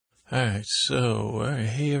Hey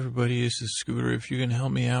everybody, this is Scooter. If you can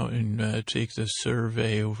help me out and take the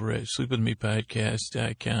survey over at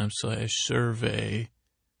sleepwithmepodcast.com/survey.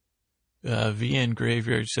 VN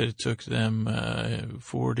Graveyard said it took them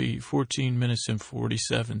 14 minutes and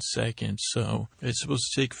 47 seconds. So it's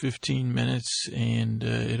supposed to take 15 minutes, and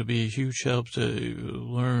it'll be a huge help to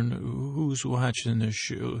learn who's watching this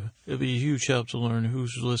show. It'll be a huge help to learn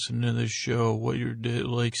who's listening to this show, what your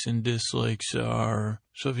likes and dislikes are.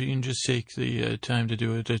 So if you can just take the time to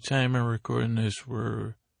do it. The time I'm recording this,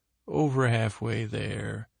 we're over halfway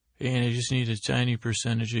there. And I just need a tiny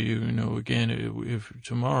percentage of you. Again, if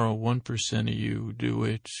tomorrow 1% of you do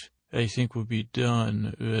it, I think we'll be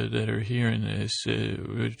done that are hearing this.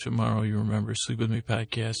 Tomorrow, you remember,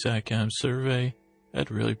 sleepwithmepodcast.com survey.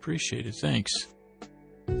 I'd really appreciate it. Thanks.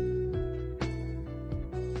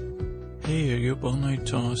 Hey, are you up all night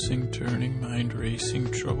tossing, turning, mind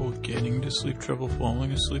racing, trouble getting to sleep, trouble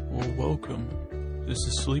falling asleep? Well, welcome. This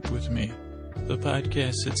is Sleep With Me, the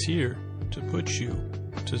podcast that's here to put you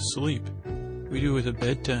to sleep. We do it with a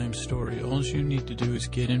bedtime story. All you need to do is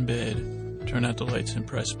get in bed, turn out the lights, and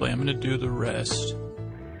press play. I'm going to do the rest.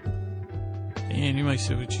 And you might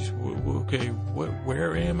say, okay,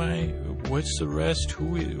 where am I? What's the rest?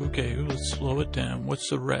 Okay, let's slow it down. What's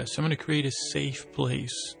the rest? I'm going to create a safe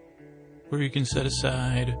place where you can set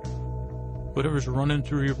aside whatever's running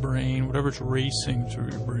through your brain, whatever's racing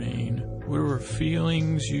through your brain, whatever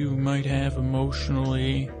feelings you might have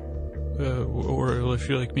emotionally, or if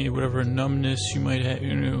you're like me, whatever numbness you might have,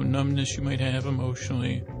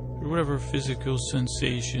 emotionally, or whatever physical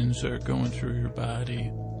sensations are going through your body.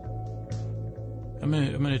 I'm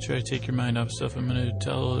gonna try to take your mind off stuff. I'm gonna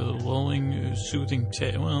tell a lulling, soothing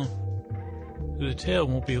tale. Well, the tale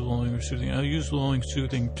won't be lulling or soothing. I'll use lulling,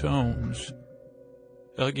 soothing tones.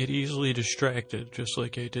 I'll get easily distracted, just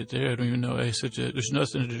like I did there. I don't even know. I said there's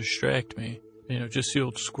nothing to distract me. Just the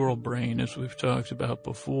old squirrel brain, as we've talked about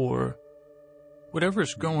before.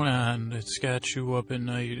 Whatever's going on that's got you up at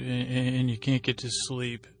night and you can't get to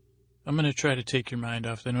sleep, I'm going to try to take your mind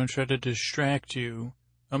off that. I'm going to try to distract you.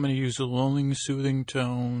 I'm going to use the lulling, soothing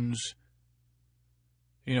tones,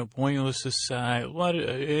 pointless aside.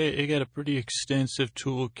 I got a pretty extensive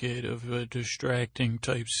toolkit of distracting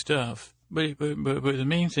type stuff. But the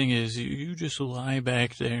main thing is you just lie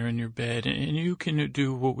back there in your bed and you can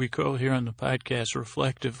do what we call here on the podcast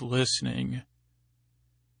reflective listening.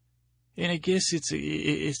 And I guess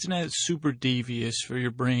it's not super devious for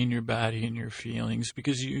your brain, your body, and your feelings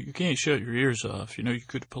because you can't shut your ears off. You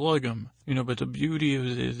could plug them. But the beauty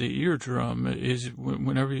of the eardrum is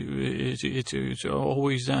whenever it's an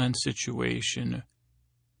always on situation.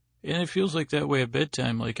 And it feels like that way at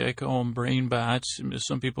bedtime. Like I call them brain bots.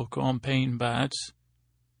 Some people call them pain bots.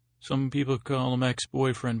 Some people call them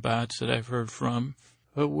ex-boyfriend bots that I've heard from.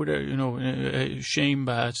 Whatever, shame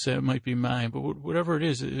bots, that might be mine. But whatever it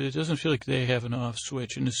is, it doesn't feel like they have an off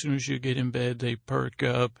switch. And as soon as you get in bed, they perk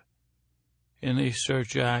up and they start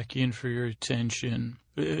jockeying for your attention.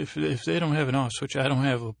 If they don't have an off switch, I don't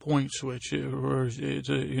have a point switch. Or, say,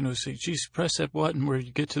 geez, press that button where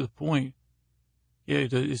you get to the point. Yeah,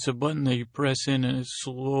 it's a button that you press in and it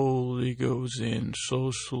slowly goes in,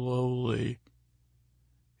 so slowly.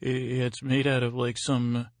 It's made out of like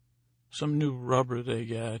some new rubber they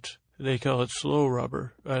got. They call it slow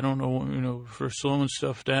rubber. I don't know, for slowing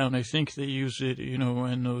stuff down. I think they use it,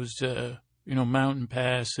 in those, mountain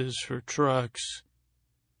passes for trucks.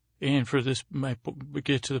 And for this, my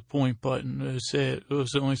get to the point button. That's it.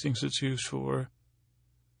 Those are the only things it's used for.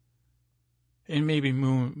 And maybe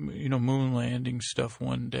moon landing stuff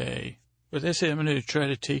one day. But that's it. I'm going to try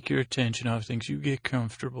to take your attention off things. You get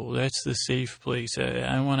comfortable. That's the safe place.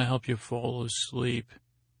 I want to help you fall asleep.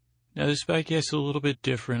 Now, this podcast is a little bit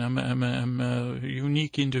different. I'm a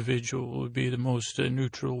unique individual would be the most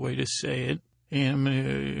neutral way to say it. And I'm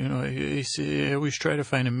I always try to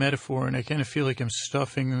find a metaphor, and I kind of feel like I'm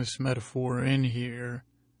stuffing this metaphor in here.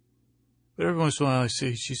 But every once in a while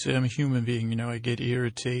she said, I'm a human being, I get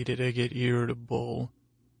irritated, I get irritable.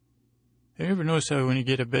 Have you ever noticed how when you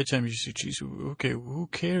get to bedtime, you say, geez, okay, who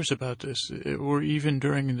cares about this? Or even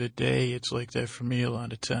during the day, it's like that for me a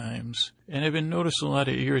lot of times. And I've been noticing a lot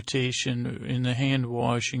of irritation in the hand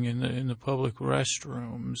washing in the public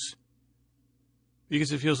restrooms.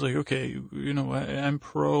 Because it feels like, okay, I'm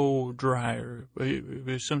pro dryer, but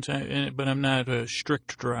sometimes, but I'm not a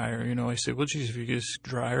strict dryer. I say, well, geez, if you get a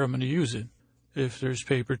dryer, I'm going to use it. If there's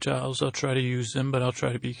paper towels, I'll try to use them, but I'll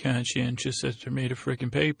try to be conscientious that they're made of freaking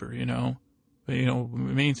paper, But, the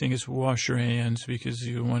main thing is wash your hands because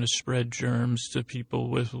you don't want to spread germs to people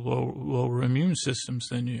with lower immune systems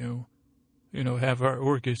than you. have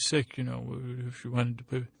or get sick, if you want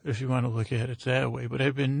to look at it that way. But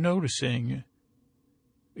I've been noticing,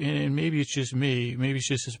 and maybe it's just me, maybe it's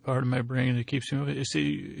just this part of my brain that keeps me,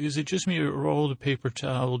 is it just me, or all the paper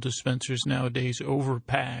towel dispensers nowadays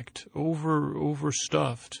overpacked,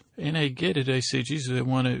 overstuffed? And I get it. I say, Jesus, I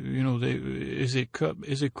want to, is it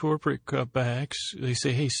corporate cutbacks? They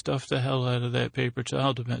say, hey, stuff the hell out of that paper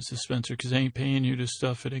towel dispenser because I ain't paying you to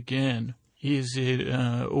stuff it again. Is it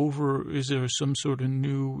is there some sort of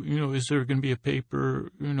new, is there going to be a paper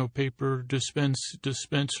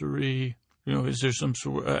dispensary? Is there some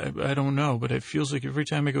sort, I don't know, but it feels like every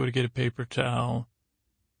time I go to get a paper towel,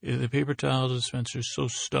 the paper towel dispenser is so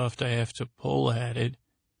stuffed I have to pull at it.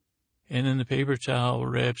 And then the paper towel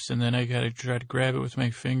rips, and then I got to try to grab it with my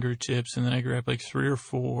fingertips, and then I grab like 3 or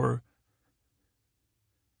 4.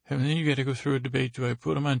 And then you got to go through a debate. Do I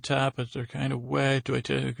put them on top if they're kind of wet?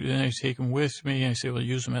 Then I take them with me. I say, well,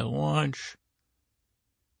 use them at lunch.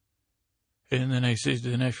 And then I say,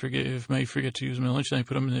 then I might forget to use them at lunch. Then I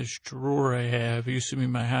put them in this drawer I have. It used to be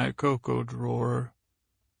my hot cocoa drawer.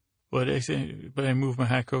 But I moved my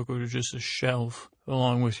hot cocoa to just a shelf,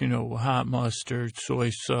 along with, hot mustard,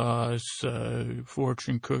 soy sauce,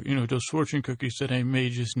 fortune cookie, those fortune cookies that I may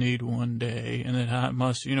just need one day. And then hot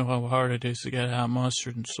mustard, you know how hard it is to get hot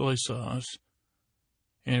mustard and soy sauce.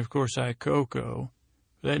 And, of course, hot cocoa.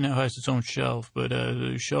 That now has its own shelf, but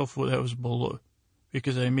the shelf that was below,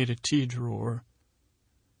 because I made a tea drawer.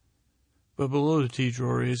 But below the tea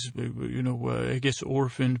drawer is, I guess,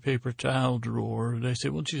 orphaned paper towel drawer. I say,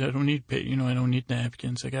 well, geez, I don't need, I don't need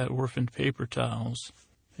napkins. I got orphaned paper towels.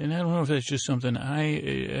 And I don't know if that's just something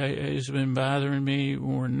has been bothering me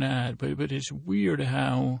or not, but it's weird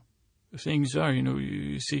how things are.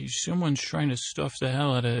 You see, someone's trying to stuff the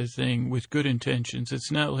hell out of a thing with good intentions. It's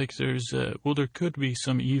not like there could be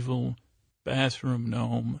some evil bathroom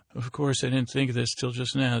gnome. Of course, I didn't think of this till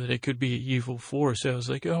just now, that it could be an evil force. I was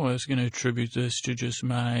like, I was going to attribute this to just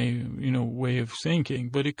my, way of thinking,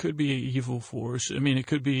 but it could be an evil force. I mean, it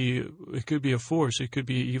could be a force. It could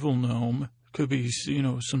be an evil gnome. It could be,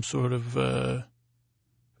 some sort of,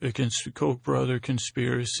 Koch brother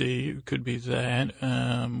conspiracy. It could be that.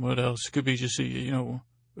 What else? It could be just,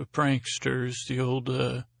 pranksters, the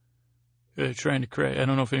old, trying to crack. I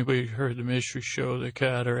don't know if anybody heard the mystery show, the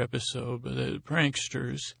Cotter episode, but the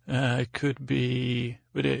pranksters. It could be,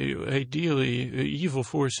 but ideally, evil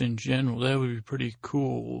force in general. That would be pretty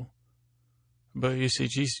cool. But you say,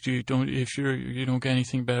 geez, you don't got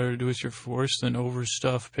anything better to do with your force than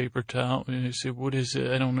overstuffed paper towel. And you say, what is it?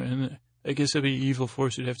 I don't know. And I guess that'd be evil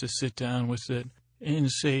force. You'd have to sit down with it and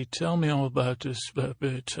say, tell me all about this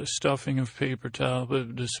stuffing of paper towel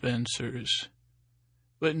dispensers.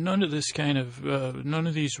 But none of this none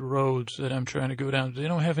of these roads that I'm trying to go down, they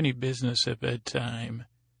don't have any business at bedtime.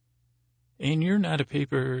 And you're not a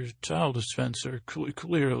paper towel dispenser,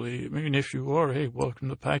 clearly. I mean, if you are, hey, welcome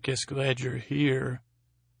to the podcast. Glad you're here.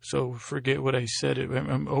 So forget what I said.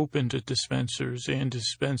 I'm open to dispensers and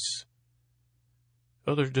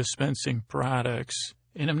other dispensing products.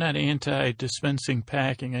 And I'm not anti-dispensing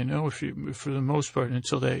packing. I know for the most part,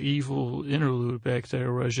 until that evil interlude back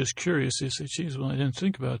there where I was just curious, I said, geez, well, I didn't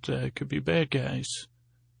think about that. It could be bad guys.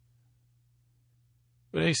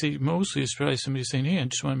 But I say mostly it's probably somebody saying, hey, I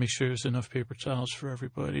just want to make sure there's enough paper towels for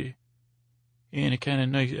everybody. And it kind of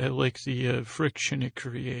nice. I like the friction it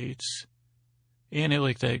creates. And I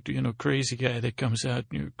like that, crazy guy that comes out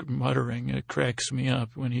muttering. It cracks me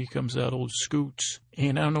up when he comes out, old Scoots.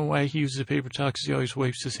 And I don't know why he uses a paper towel, because he always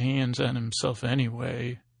wipes his hands on himself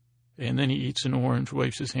anyway. And then he eats an orange,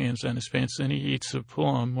 wipes his hands on his pants. Then he eats a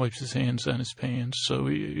plum, wipes his hands on his pants. So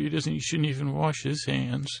he shouldn't even wash his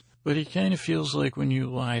hands. But he kind of feels like when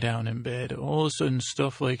you lie down in bed, all of a sudden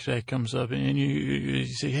stuff like that comes up. And you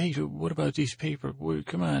say, hey, what about these paper?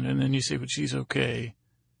 Come on. And then you say, well, geez, okay.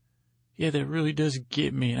 Yeah, that really does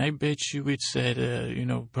get me. And I bet you it's that,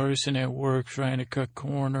 person at work trying to cut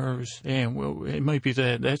corners. And, well, it might be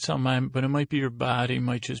that. That's how but it might be your body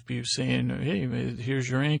might just be saying, hey, here's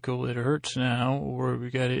your ankle. It hurts now. Or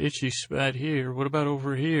we got an itchy spot here. What about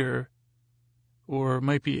over here? Or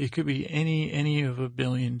it could be any of a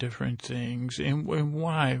billion different things. And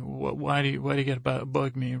why? Why do you got to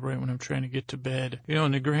bug me right when I'm trying to get to bed?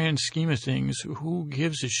 In the grand scheme of things, who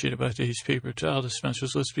gives a shit about these paper towel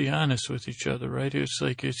dispensers? Let's be honest with each other, right? It's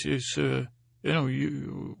like, you use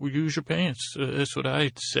your pants. That's what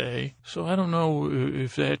I'd say. So I don't know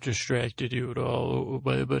if that distracted you at all,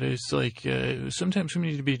 but it's like, sometimes we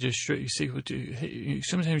need to be distracted.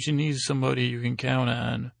 Sometimes you need somebody you can count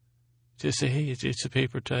on. To say, hey, it's a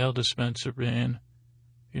paper towel dispenser, man.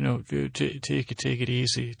 Take it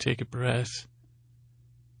easy, take a breath.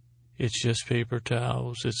 It's just paper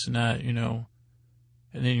towels. It's not, And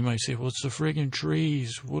then you might say, well, it's the friggin'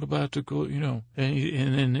 trees. What about the,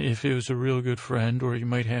 And then if it was a real good friend, or you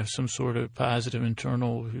might have some sort of positive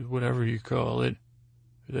internal, whatever you call it,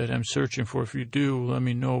 that I'm searching for. If you do, let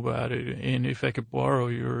me know about it. And if I could borrow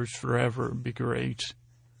yours forever, it'd be great.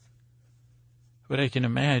 But I can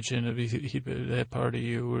imagine that part of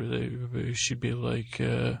you, or she'd be like,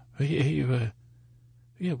 yeah,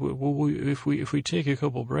 well, if we take a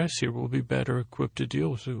couple breaths here, we'll be better equipped to deal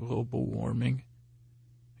with global warming.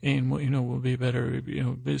 And, we'll be better,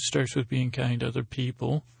 it starts with being kind to other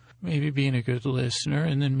people, maybe being a good listener,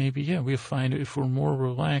 and then maybe, we'll find, if we're more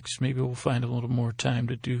relaxed, maybe we'll find a little more time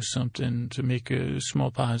to do something to make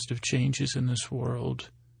small positive changes in this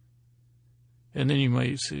world. And then you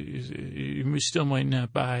still might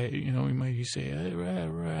not buy it, you might say,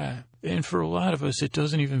 rah. And for a lot of us, it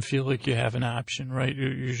doesn't even feel like you have an option, right?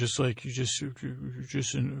 You're just like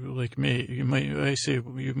me. You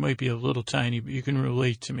might be a little tiny, but you can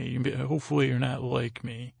relate to me. Hopefully you're not like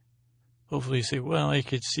me. Hopefully you say, well, I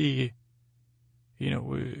could see,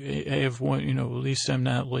 I have one, at least I'm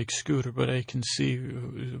not like Scooter, but I can see,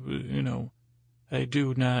 I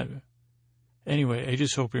do not. Anyway, I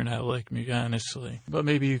just hope you're not like me, honestly. But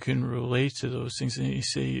maybe you can relate to those things, and you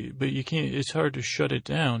say, but you can't, it's hard to shut it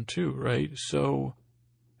down too, right? So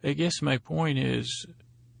I guess my point is,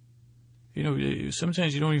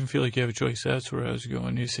 sometimes you don't even feel like you have a choice. That's where I was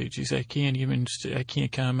going. You say, geez, I can't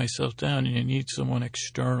calm myself down, and you need someone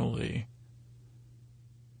externally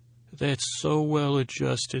that's so well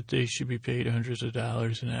adjusted they should be paid hundreds of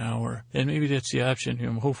dollars an hour. And maybe that's the option.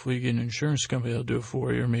 Hopefully you get an insurance company that'll do it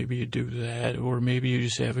for you, or maybe you do that, or maybe you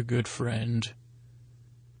just have a good friend.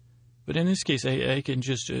 But in this case, I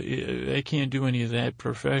can't do any of that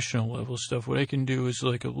professional level stuff. What I can do is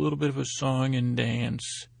like a little bit of a song and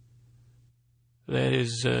dance. That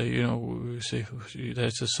is, say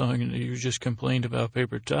that's a song, and you just complained about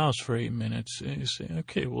paper towels for 8 minutes. And you say,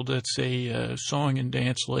 okay, well, that's a song and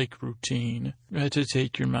dance-like routine to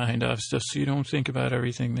take your mind off stuff so you don't think about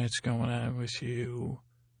everything that's going on with you.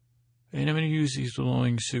 And I'm going to use these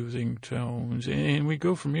lulling, soothing tones. And we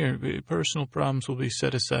go from here. Personal problems will be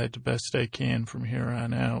set aside the best I can from here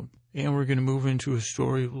on out. And we're going to move into a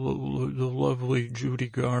story. The lovely Judy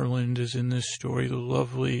Garland is in this story. The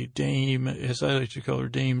lovely Dame, as I like to call her,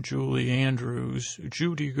 Dame Julie Andrews.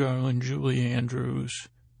 Judy Garland, Julie Andrews.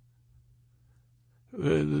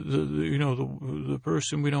 The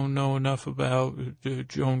person we don't know enough about,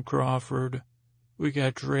 Joan Crawford. We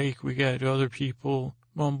got Drake. We got other people.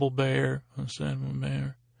 Mumble Bear. That's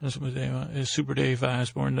what they want. Super Dave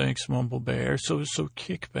Osborne. Thanks, Mumble Bear. So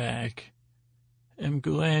kick back. I'm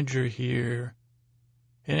glad you're here.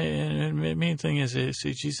 And the main thing is,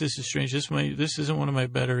 geez, this is strange. This isn't one of my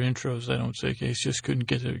better intros, I don't think. I just couldn't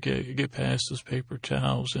get past those paper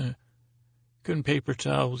towels. Couldn't paper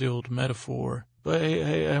towel the old metaphor. But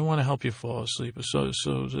I want to help you fall asleep. So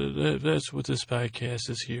that's what this podcast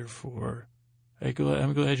is here for.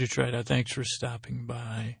 I'm glad you tried out. Thanks for stopping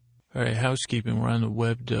by. All right, housekeeping. We're on the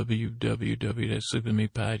web,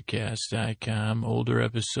 www.sleepwithmepodcast.com. Older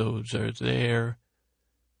episodes are there.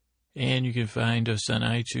 And you can find us on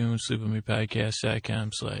iTunes,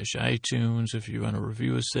 sleepwithmepodcast.com/iTunes. If you want to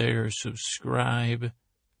review us there, subscribe.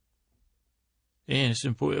 And it's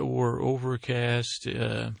important, or Overcast,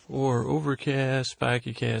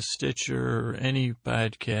 Pocket Cast, Stitcher, or any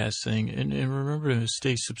podcast thing. And remember to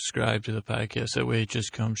stay subscribed to the podcast. That way it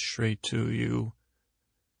just comes straight to you.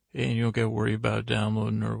 And you don't got to worry about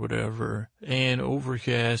downloading or whatever. And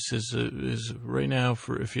Overcast is right now,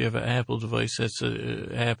 for if you have an Apple device, that's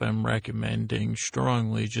an app I'm recommending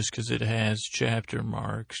strongly just because it has chapter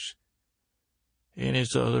marks. And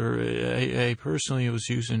it's I personally was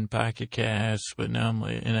using Pocket Cast, but now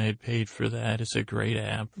and I had paid for that. It's a great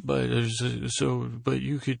app. But but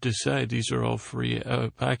you could decide these are all free.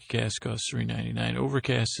 Pocket Cast costs $3.99.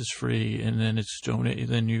 Overcast is free, and then it's donate.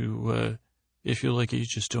 Then you. If you like it, you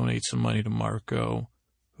just donate some money to Marco,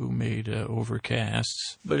 who made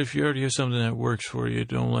Overcasts. But if you already have something that works for you,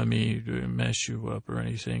 don't let me mess you up or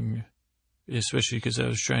anything, especially because I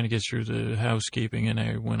was trying to get through the housekeeping and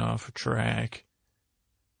I went off track.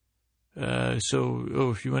 If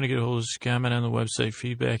you want to get a hold of us, comment on the website,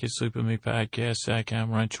 feedback at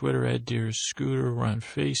sleepwithmepodcast.com. We're on Twitter at Dear Scooter. We're on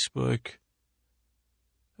Facebook.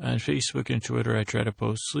 On Facebook and Twitter, I try to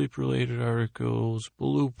post sleep-related articles,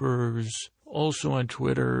 bloopers. Also on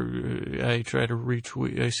Twitter, I try to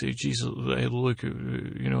retweet. I say, geez, I look,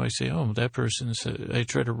 I say, oh, that person said. I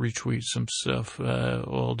try to retweet some stuff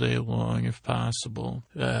all day long if possible.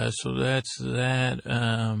 So that's that.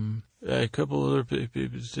 A couple other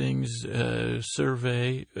things,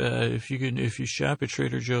 survey, if you shop at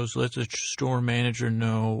Trader Joe's, let the store manager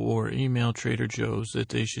know, or email Trader Joe's that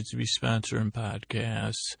they should be sponsoring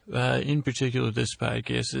podcasts. In particular, this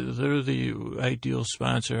podcast, they're the ideal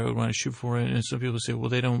sponsor I would want to shoot for. And some people say, well,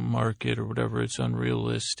 they don't market or whatever, it's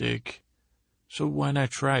unrealistic. So why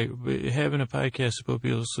not try? Having a podcast about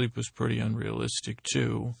being able to sleep was pretty unrealistic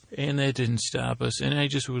too, and that didn't stop us. And I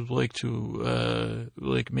just would like to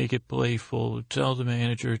make it playful. Tell the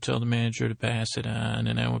manager to pass it on.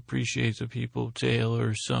 And I appreciate the people,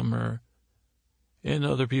 Taylor, Summer, and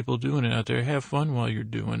other people doing it out there. Have fun while you're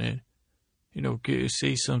doing it.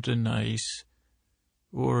 Say something nice,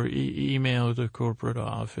 or email the corporate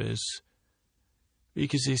office,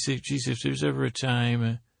 because they say, geez, if there's ever a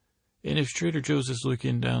time. And if Trader Joe's is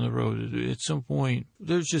looking down the road, at some point,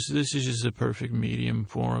 this is just a perfect medium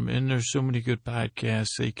for them. And there's so many good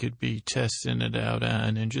podcasts they could be testing it out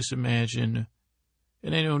on. And just imagine,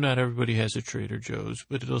 and I know not everybody has a Trader Joe's,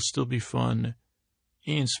 but it'll still be fun.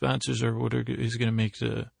 And sponsors are what is going to make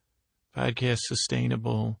the podcast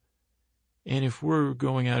sustainable. And if we're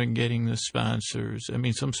going out and getting the sponsors, I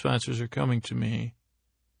mean, some sponsors are coming to me.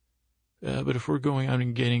 But if we're going out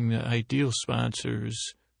and getting the ideal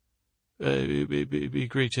sponsors, it'd be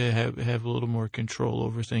great to have a little more control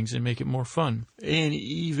over things and make it more fun. And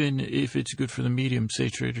even if it's good for the medium, say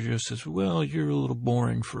Trader Joe says, well, you're a little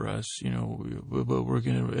boring for us, but we're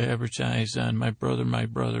going to advertise on My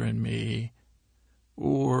Brother and Me,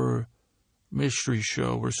 or Mystery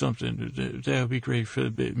Show or something. That would be great for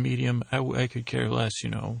the medium. I could care less,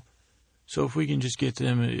 So if we can just get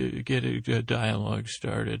them, get a dialogue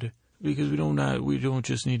started. Because we don't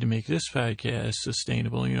just need to make this podcast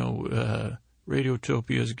sustainable.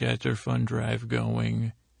 Radiotopia's got their fund drive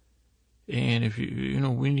going. And if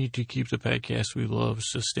we need to keep the podcast we love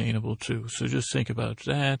sustainable too. So just think about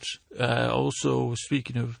that. Also,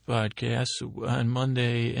 speaking of podcasts, on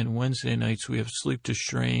Monday and Wednesday nights, we have Sleep to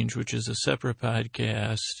Strange, which is a separate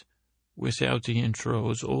podcast without the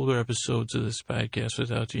intros, older episodes of this podcast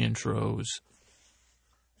without the intros.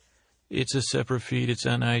 It's a separate feed. It's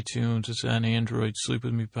on iTunes. It's on Android.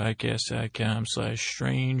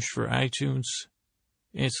 sleepwithmepodcast.com/strange for iTunes.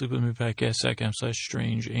 And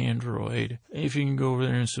sleepwithmepodcast.com/strange Android. If you can go over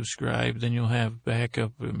there and subscribe, then you'll have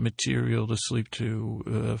backup material to sleep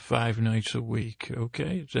to 5 nights a week.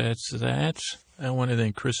 Okay, that's that. I want to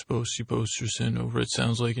thank Chris Bosterson over at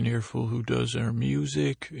Sounds Like an Earful, who does our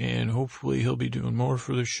music, and hopefully he'll be doing more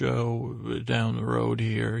for the show down the road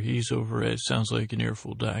here. He's over at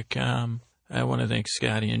soundslikeanearful.com. I want to thank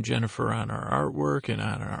Scotty and Jennifer on our artwork and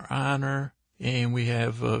on our honor. And we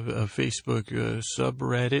have a Facebook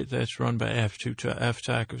subreddit that's run by F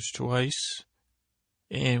Tacos Twice.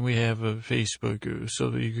 And we have a Facebook, so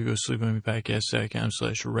that you can go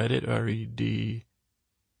sleepwithmepodcast.com/Reddit, R-E-D.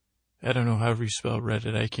 I don't know how you spell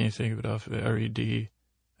Reddit. I can't think of it off of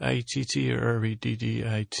R-E-D-I-T-T or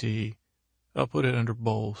R-E-D-D-I-T. I'll put it under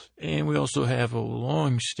both. And we also have a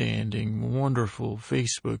long-standing, wonderful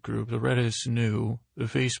Facebook group. The Reddit is new. The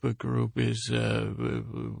Facebook group is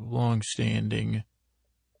long-standing.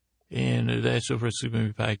 And that's over at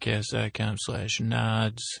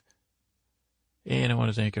sleepwithmepodcast.com/nods. And I want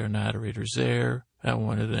to thank our moderators there. I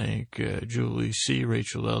want to thank Julie C.,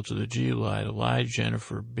 Rachel L. to the G, Lida Lie,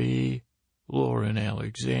 Jennifer B., Laura and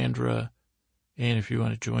Alexandra. And if you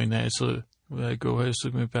want to join that, so go ahead to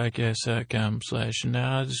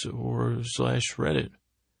sleepwithmepodcast.com/nods or /Reddit.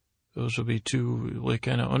 Those will be two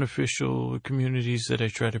kind of unofficial communities that I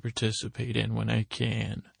try to participate in when I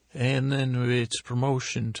can. And then it's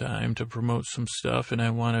promotion time to promote some stuff, and I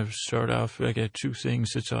want to start off. I got 2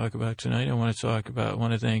 things to talk about tonight. I want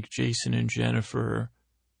to thank Jason and Jennifer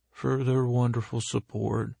for their wonderful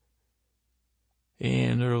support.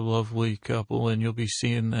 And they're a lovely couple, and you'll be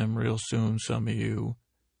seeing them real soon, some of you,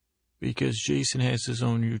 because Jason has his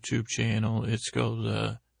own YouTube channel. It's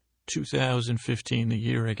called 2015, the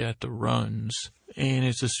year I got the runs. And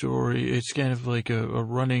it's a story. It's kind of like a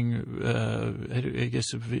running, I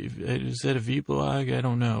guess, is that a vlog? I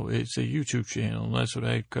don't know. It's a YouTube channel. That's what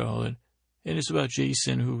I'd call it. And it's about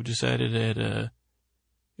Jason, who decided that,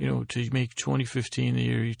 to make 2015 the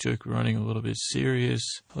year he took running a little bit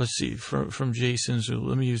serious. Let's see, from Jason's,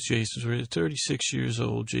 let me use Jason's. At 36 years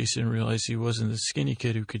old, Jason realized he wasn't the skinny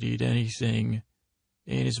kid who could eat anything.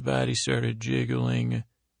 And his body started jiggling.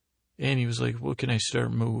 And he was like, what can I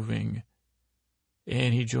start moving?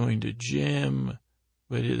 And he joined a gym,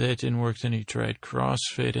 but that didn't work. Then he tried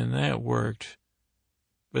CrossFit, and that worked.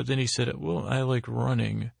 But then he said, well, I like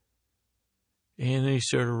running. And then he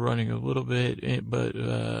started running a little bit, but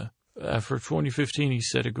For 2015, he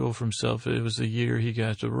set a goal for himself. It was the year he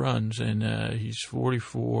got the runs, and he's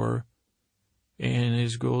 44. And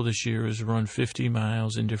his goal this year is to run 50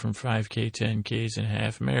 miles in different 5K, 10Ks, and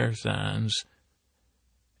half marathons.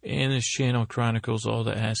 And this channel chronicles all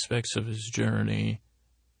the aspects of his journey.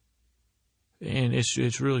 And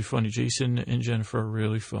it's really funny. Jason and Jennifer are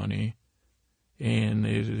really funny. And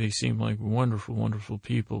they seem like wonderful, wonderful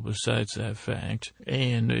people besides that fact.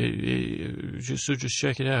 And just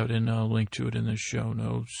check it out, and I'll link to it in the show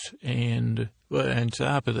notes. And but on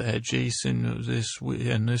top of that, Jason,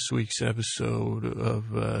 in this week's episode of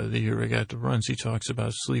The Year I Got the Runs, he talks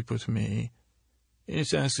about Sleep With Me. And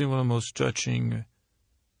it's actually one of the most touching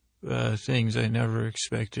things I never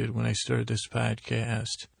expected when I started this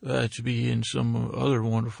podcast, to be in some other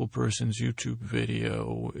wonderful person's YouTube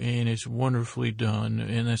video, and it's wonderfully done,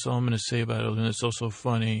 and that's all I'm going to say about it, and it's also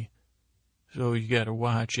funny, so you got to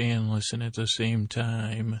watch and listen at the same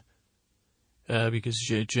time, because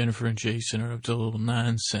Jennifer and Jason are up to a little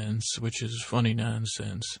nonsense, which is funny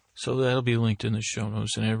nonsense, so that'll be linked in the show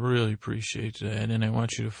notes, and I really appreciate that, and I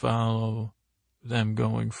want you to follow them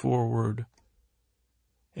going forward.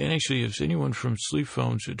 And actually, if anyone from Sleep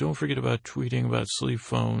Phones, don't forget about tweeting about Sleep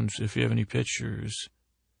Phones if you have any pictures.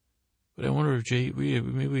 But I wonder if maybe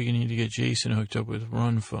we need to get Jason hooked up with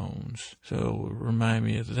Run Phones. So remind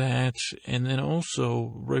me of that. And then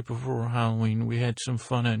also, right before Halloween, we had some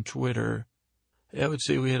fun on Twitter. I would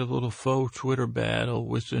say we had a little faux Twitter battle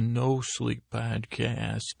with the No Sleep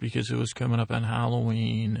podcast because it was coming up on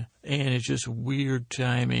Halloween. And it's just weird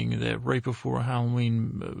timing that right before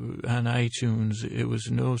Halloween on iTunes, it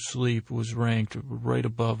was No Sleep was ranked right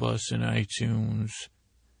above us in iTunes.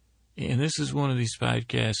 And this is one of these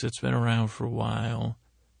podcasts that's been around for a while.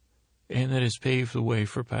 And that has paved the way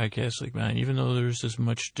for podcasts like mine, even though theirs is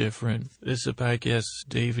much different. This is a podcast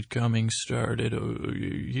David Cummings started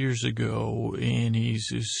years ago, and he's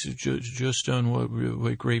just done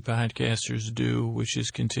what great podcasters do, which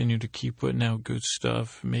is continue to keep putting out good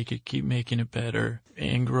stuff, keep making it better,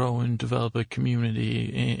 and grow and develop a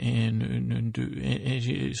community. And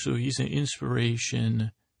so he's an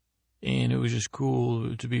inspiration. And it was just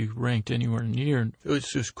cool to be ranked anywhere near. It was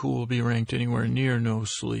just cool to be ranked anywhere near No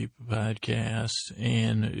Sleep podcast.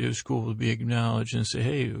 And it was cool to be acknowledged and say,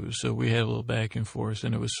 hey, so we had a little back and forth,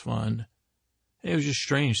 and it was fun. It was just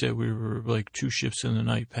strange that we were like two ships in the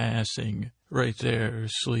night passing right there,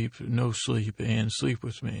 No Sleep, and Sleep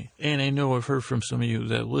With Me. And I know I've heard from some of you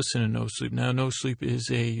that listen to No Sleep. Now, No Sleep is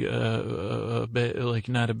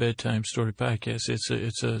not a bedtime story podcast.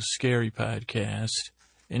 It's a scary podcast.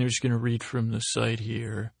 And I'm just going to read from the site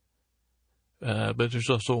here. But there's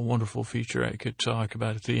also a wonderful feature I could talk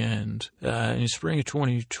about at the end. In spring of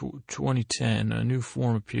 2010, a new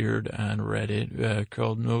forum appeared on Reddit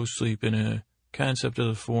called No Sleep, and a concept of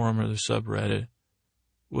the forum or the subreddit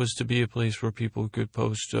was to be a place where people could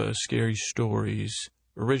post scary stories,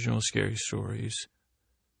 original scary stories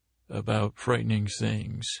about frightening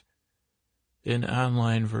things. An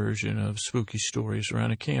online version of spooky stories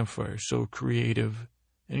around a campfire, so creative.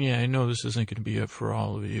 And yeah, I know this isn't going to be up for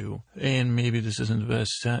all of you, and maybe this isn't the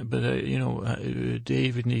best time, but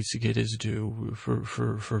David needs to get his due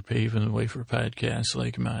for paving the way for podcasts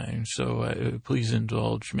like mine, so please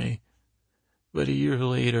indulge me. But a year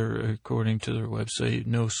later, according to their website,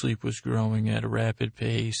 No Sleep was growing at a rapid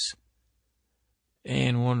pace.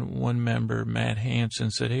 And one member, Matt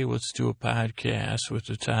Hansen, said, hey, let's do a podcast with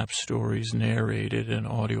the top stories narrated in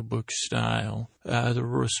audiobook style. The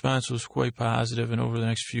response was quite positive, and over the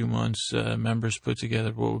next few months, members put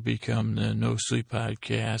together what would become the No Sleep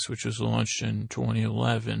podcast, which was launched in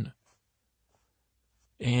 2011.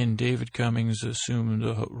 And David Cummings assumed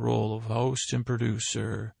the role of host and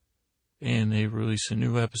producer, and they release a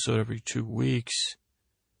new episode every 2 weeks.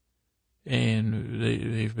 And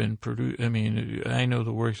they've been produced. I mean, I know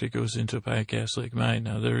the work that goes into a podcast like mine.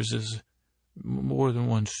 Now, theirs is more than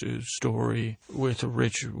one story with a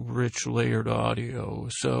rich layered audio.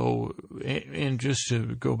 So, and just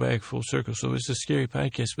to go back full circle, so it's a scary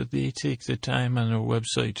podcast, but they take the time on their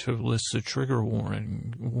website to list the trigger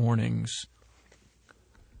warnings.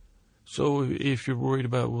 So if you're worried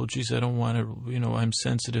about, well, geez, I don't want to, I'm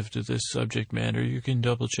sensitive to this subject matter, you can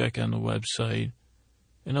double check on the website.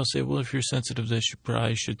 And I'll say, well, if you're sensitive to this, you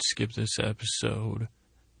probably should skip this episode.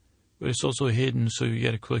 But it's also hidden, so you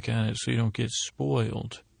got to click on it so you don't get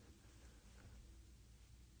spoiled.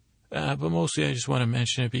 But mostly I just want to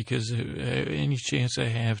mention it because any chance I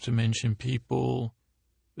have to mention people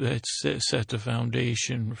that set the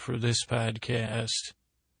foundation for this podcast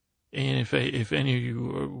And if any of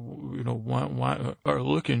you are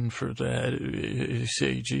looking for that,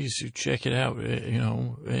 say, geez, check it out,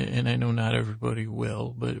 and I know not everybody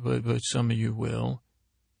will, but some of you will.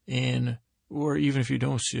 Or even if you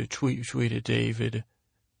don't see a tweet at David,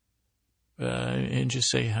 and just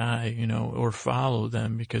say hi, or follow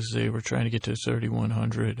them, because they were trying to get to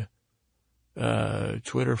 3,100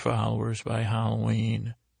 Twitter followers by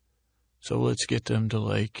Halloween. So let's get them to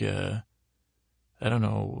like, I don't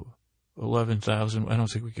know, 11,000. I don't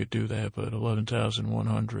think we could do that, but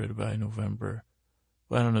 11,100 by November.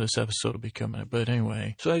 Well, I don't know, this episode will be coming up. But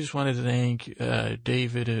anyway, so I just wanted to thank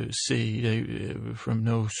David C. from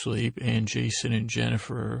No Sleep, and Jason and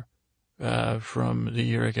Jennifer from the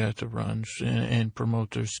year I got to run and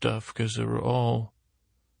promote their stuff, because they were all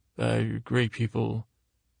great people,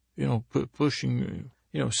 pushing,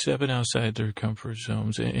 stepping outside their comfort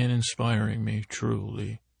zones and inspiring me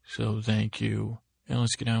truly. So thank you. And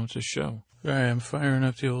let's get on with the show. All right, I'm firing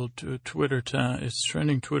up the old Twitter time. It's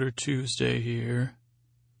Trending Twitter Tuesday here.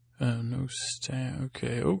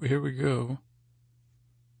 Okay. Oh, here we go.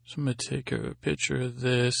 So I'm going to take a picture of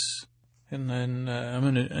this. And then I'm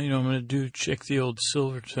gonna check the old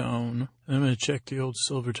Silvertone. I'm gonna check the old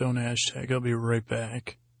Silvertone hashtag. I'll be right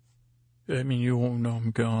back. I mean, you won't know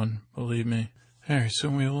I'm gone, believe me. All right, so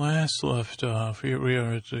when we last left off, here we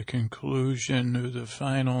are at the conclusion of the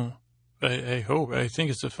final. I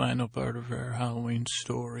think it's the final part of our Halloween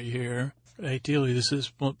story here. Ideally, this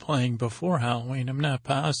is playing before Halloween. I'm not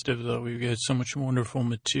positive, though. We've got so much wonderful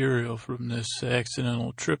material from this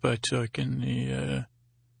accidental trip I took in the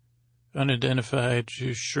unidentified,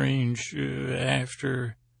 strange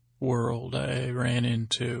after world I ran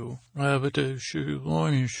into. But the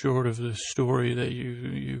long and short of the story that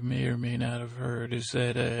you may or may not have heard is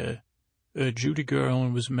that Judy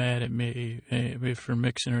Garland was mad at me for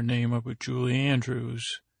mixing her name up with Julie Andrews,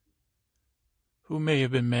 who may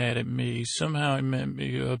have been mad at me. Somehow I meant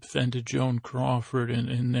me offended Joan Crawford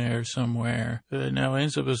in there somewhere. Now it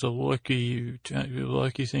ends up as a lucky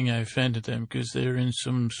thing I offended them, because they're in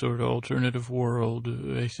some sort of alternative world.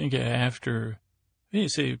 I think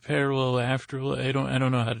say parallel after. I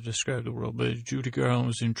don't know how to describe the world, but Judy Garland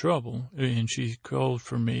was in trouble, and she called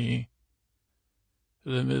for me.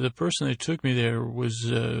 The person that took me there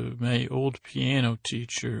was my old piano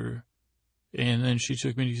teacher. And then she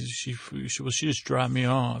took me, she just dropped me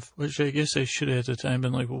off, which I guess I should have at the time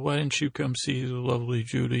been like, well, why didn't you come see the lovely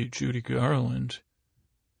Judy Garland?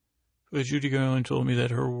 But Judy Garland told me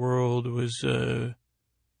that her world was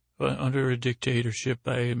under a dictatorship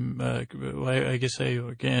by, I guess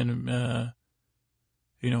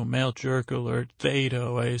male jerk alert,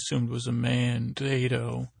 Thedo, I assumed was a man,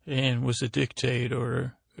 Thedo, and was a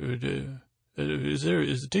dictator.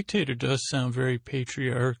 Is dictator does sound very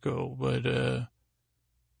patriarchal, but I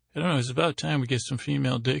don't know. It's about time we get some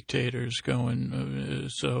female dictators going.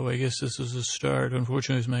 So I guess this is a start.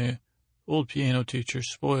 Unfortunately, it's my old piano teacher.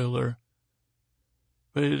 Spoiler.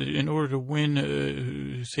 But in order to win,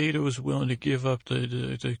 Thedo was willing to give up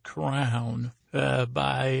the crown by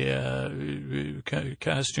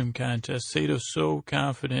costume contest. Thedo's so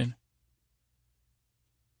confident.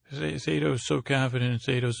 Thedo is so confident in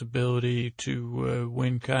Thedo's ability to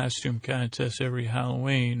win costume contests every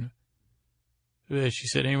Halloween that she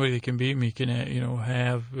said anybody that can beat me can,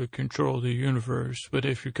 have control of the universe. But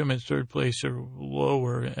if you come in third place or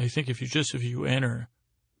lower, I think if you enter,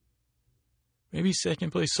 maybe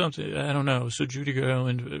second place, something, I don't know. So Judy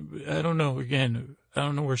Garland, I don't know, again, I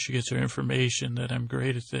don't know where she gets her information that I'm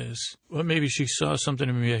great at this. Well, maybe she saw something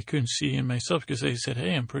in me I couldn't see in myself, because they said,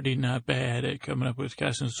 hey, I'm pretty not bad at coming up with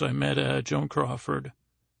costumes. So I met Joan Crawford,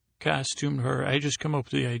 costumed her. I just come up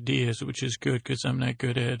with the ideas, which is good, because I'm not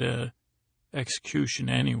good at execution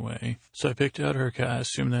anyway. So I picked out her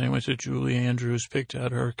costume. Then I went to Julie Andrews, picked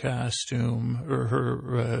out her costume, or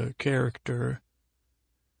her character.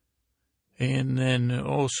 And then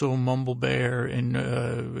also Mumble Bear and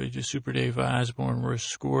Super Dave Osborne were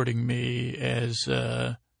escorting me as,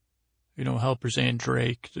 helpers, and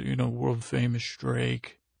Drake, world-famous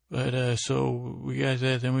Drake. But so we got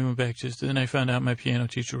that. Then we went back to, then I found out my piano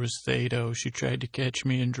teacher was Thedo. She tried to catch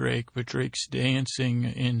me and Drake, but Drake's dancing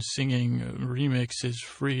and singing remixes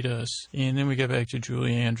freed us. And then we got back to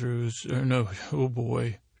Julie Andrews,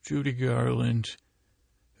 Judy Garland.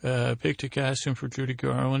 Picked a costume for Judy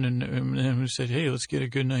Garland, and then we said, hey, let's get a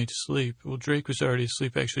good night's sleep. Well, Drake was already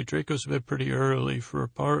asleep. Actually, Drake goes to bed pretty early for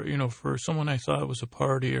for someone I thought was a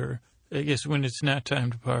partier. I guess when it's not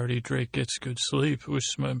time to party, Drake gets good sleep. It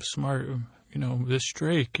was smart. This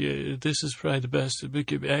Drake, this is probably the best.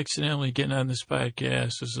 Accidentally getting on this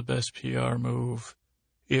podcast is the best PR move.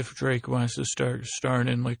 if Drake wants to start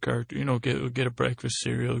in like get a breakfast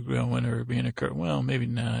cereal going or being a well, maybe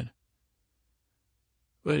not.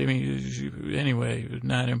 But I mean, anyway,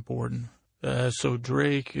 not important. So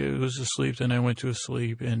Drake was asleep, then I went to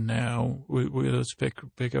sleep, and now let's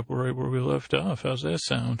pick up right where we left off. How's that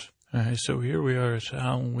sound? All right, so here we are. It's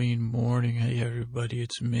Halloween morning. Hey, everybody,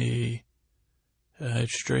 it's me.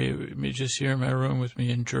 It's Drake. Just here in my room with me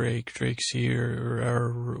and Drake. Drake's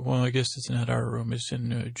here. Well, I guess it's not our room. It's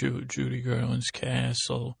in Judy Garland's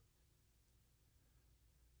castle.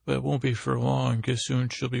 But it won't be for long, because soon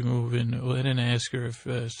she'll be moving. Well, I didn't ask her if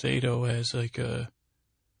Sato has like a...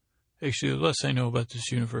 Actually, the less I know about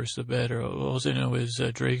this universe, the better. All I know is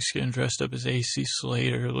Drake's getting dressed up as AC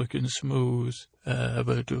Slater, looking smooth.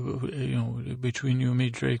 But between you and me,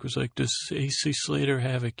 Drake was like, does AC Slater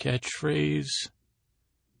have a catchphrase?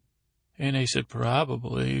 And I said,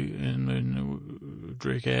 probably. And then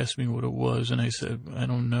Drake asked me what it was, and I said, I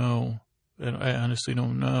don't know. I honestly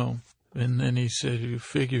don't know. And then he said,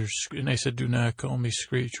 figures. And I said, do not call me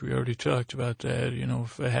Screech. We already talked about that.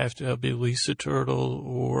 If I have to, I'll be Lisa Turtle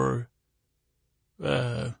or...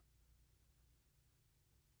 I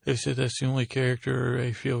said, that's the only character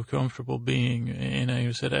I feel comfortable being. And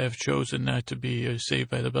I said, I have chosen not to be a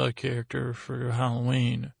Saved by the Bell character for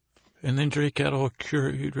Halloween. And then Drake got all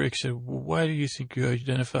curious. Drake said, why do you think you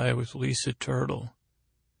identify with Lisa Turtle?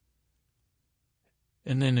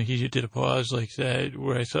 And then he did a pause like that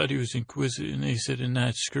where I thought he was inquisitive, and he said, and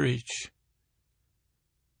not Screech.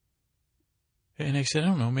 And I said, I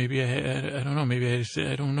don't know, maybe I don't know, maybe I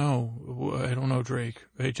don't know, Drake.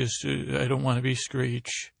 I don't want to be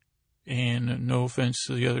Screech. And no offense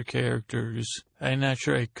to the other characters, I'm not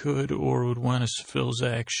sure I could or would want to fill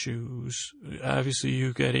Zach's shoes. Obviously,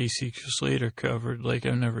 you got AC Slater covered like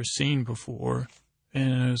I've never seen before.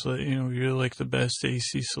 And I was like, you're like the best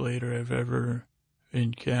AC Slater I've ever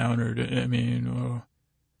encountered. I mean,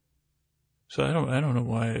 so I don't know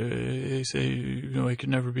why I say, I could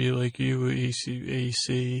never be like you,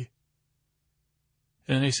 AC.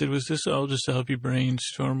 And I said, was this all just to help you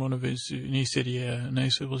brainstorm one of his? And he said, yeah. And I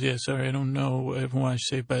said, well, yeah, sorry, I don't know. I haven't watched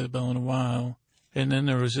Saved by the Bell in a while. And then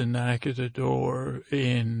there was a knock at the door,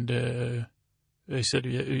 and I said,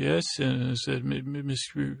 yes. And I said,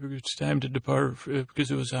 it's time to depart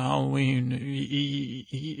because it was Halloween,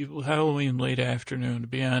 Halloween late afternoon, to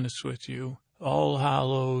be honest with you. All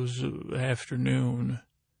Hallows afternoon.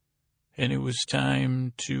 And it was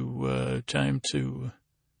time to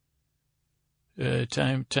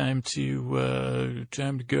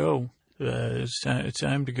go. It's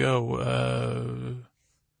time to go.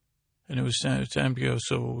 And it was time to go.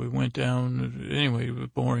 So we went down. Anyway,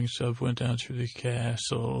 boring stuff. Went down through the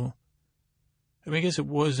castle. I guess it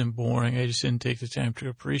wasn't boring. I just didn't take the time to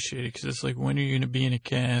appreciate it because it's like, when are you going to be in a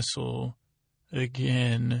castle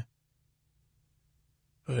again?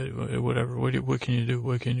 But whatever. What can you do?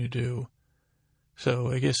 What can you do?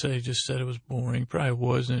 So I guess I just said it was boring. Probably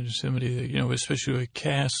wasn't. Somebody that, especially a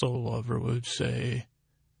castle lover would say,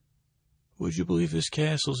 would you believe this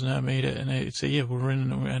castle's not made it? And I'd say, yeah,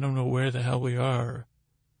 I don't know where the hell we are.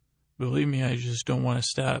 Believe me, I just don't want to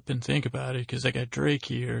stop and think about it because I got Drake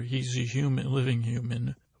here. He's a living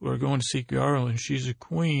human. We're going to see Garland. She's a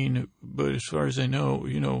queen. But as far as I know,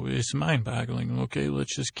 it's mind-boggling. Okay,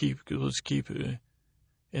 let's keep it.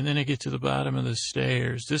 And then I get to the bottom of the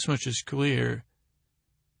stairs. This much is clear.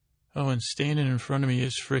 Oh, and standing in front of me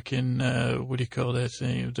is frickin', what do you call that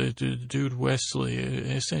thing? The dude Wesley.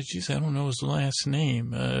 I said, geez, I don't know his last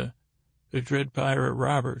name. The Dread Pirate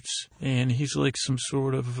Roberts. And he's like some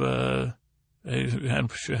sort of, I'm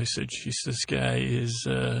sure I said, geez, this guy is,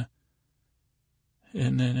 and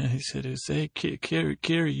then he said, is that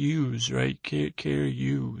Carrie Hughes, right? Carrie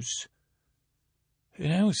Hughes.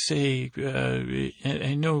 And I would say,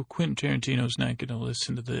 I know Quentin Tarantino's not going to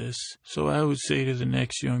listen to this, so I would say to the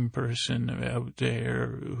next young person out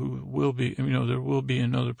there who will be, there will be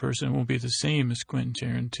another person. It won't be the same as Quentin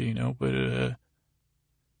Tarantino, but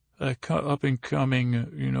up and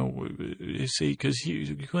coming, see, because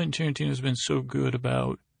Quentin Tarantino's been so good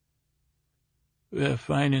about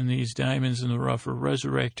finding these diamonds in the rough or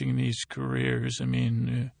resurrecting these careers.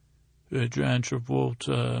 John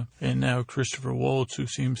Travolta, and now Christopher Waltz, who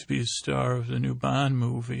seems to be the star of the new Bond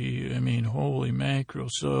movie. Holy mackerel.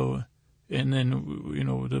 So, and then,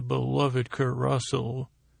 the beloved Kurt Russell.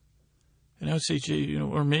 And I would say,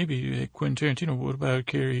 or maybe Quentin Tarantino, what about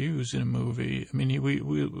Carrie Hughes in a movie?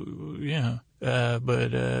 Yeah.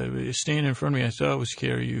 But standing in front of me, I thought it was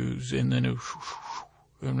Carrie Hughes, and then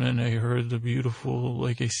I heard the beautiful,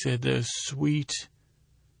 like I said, the sweet,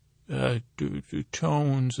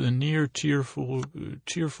 tones, the near tearful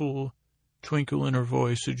twinkle in her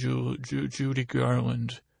voice of Judy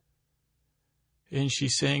Garland. And she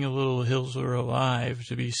sang a little Hills Are Alive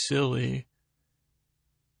to be silly.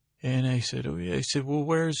 And I said, oh, yeah. I said, well,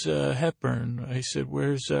 where's Hepburn? I said,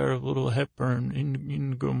 where's our little Hepburn,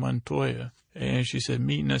 Inigo Montoya? And she said,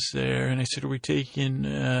 meeting us there. And I said, are we taking,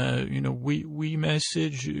 we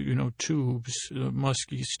message, tubes,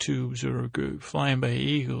 Muskie's tubes, or flying by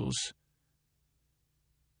eagles?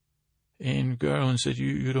 And Garland said,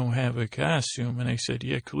 you don't have a costume. And I said,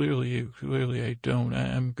 yeah, clearly I don't.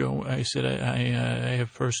 I said, I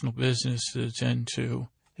have personal business to attend to.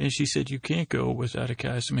 And she said, you can't go without a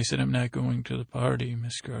costume. I said, I'm not going to the party,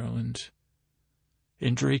 Miss Garland.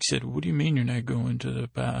 And Drake said, what do you mean you're not going to the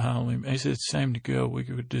Halloween? I said, it's time to go. We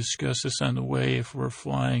could discuss this on the way if we're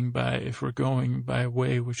going by a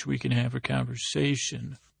way which we can have a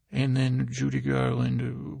conversation. And then Judy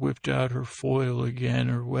Garland whipped out her foil again,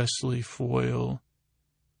 her Wesley foil.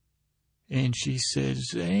 And she said,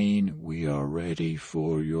 Zane, we are ready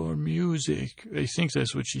for your music. I think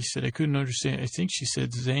that's what she said. I couldn't understand. I think she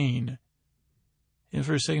said Zane. And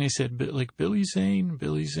for a second I said, like Billy Zane?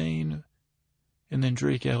 Billy Zane? And then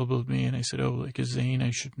Drake elbowed me and I said, oh, like a Zane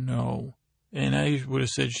I should know. And I would have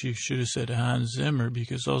said she should have said Hans Zimmer,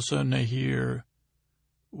 because all of a sudden I hear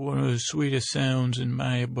one of the sweetest sounds in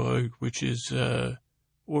my book, which is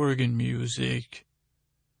organ music.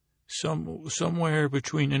 Somewhere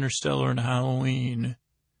between Interstellar and Halloween,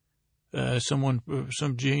 some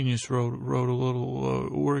genius wrote a little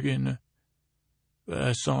organ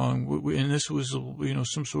song, and this was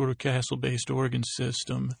some sort of castle-based organ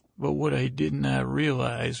system. But what I did not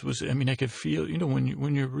realize was, I could feel,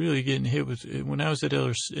 when you're really getting hit with. When I was at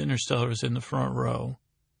Interstellar, I was in the front row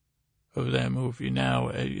of that movie. Now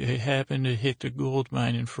I happened to hit the gold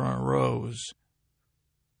mine in front rows,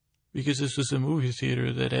 because this was a movie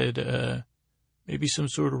theater that had maybe some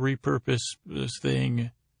sort of repurposed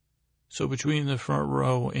thing. So between the front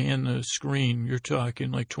row and the screen, you're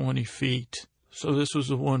talking like 20 feet. So this was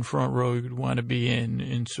the one front row you'd want to be in.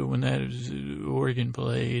 And so when that organ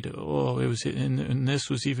played, it was, and this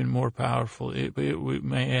was even more powerful.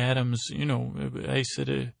 My atoms, I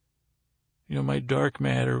said, my dark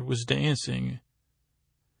matter was dancing.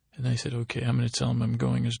 And I said, okay, I'm going to tell them I'm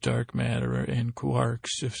going as dark matter and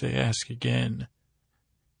quarks if they ask again.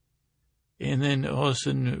 And then all of a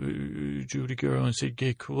sudden, Judy Garland said,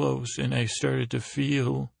 get close. And I started to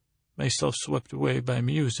feel myself swept away by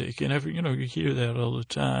music. And you hear that all the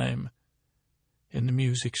time. And the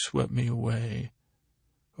music swept me away.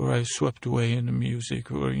 Or I swept away in the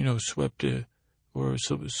music. Or, swept it. Or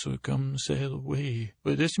so come sail away.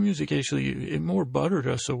 But this music actually, it more buttered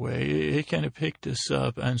us away. It kind of picked us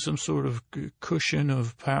up on some sort of cushion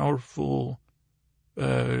of powerful,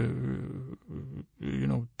 two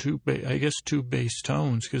bass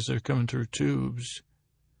tones, because they're coming through tubes.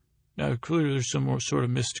 Now, clearly there's some more sort of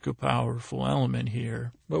mystical, powerful element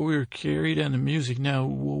here. But we were carried on the music. Now,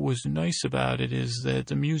 what was nice about it is that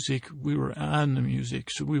the music, we were on the music,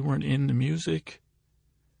 so we weren't in the music.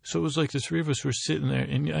 So it was like the three of us were sitting there,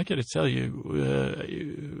 and I got to tell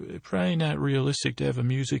you, probably not realistic to have a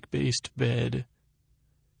music-based bed,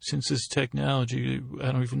 since this technology,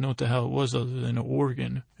 I don't even know what the hell it was other than an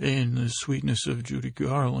organ, and the sweetness of Judy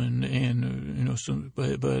Garland, and,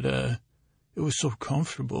 but it was so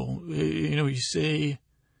comfortable. You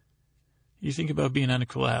think about being on a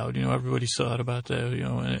cloud, everybody's thought about that,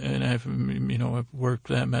 and I've worked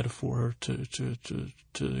that metaphor to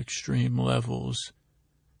extreme levels.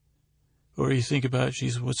 Or you think about,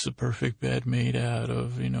 what's the perfect bed made out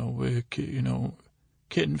of,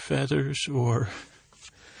 kitten feathers, or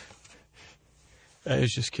I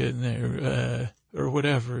was just kidding there, or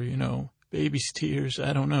whatever, baby's tears.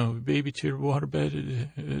 I don't know. Baby tear waterbed,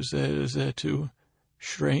 is that too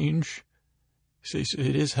strange? See,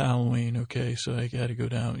 it is Halloween, okay, so I got to go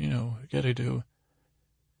down, I got to do.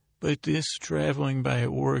 But this traveling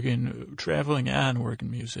on organ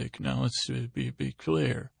music, now let's be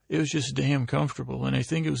clear. It was just damn comfortable, and I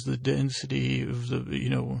think it was the density of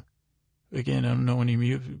the, again, I don't know any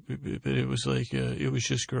music, but it was like, it was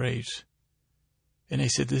just great. And I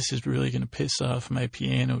said, this is really going to piss off my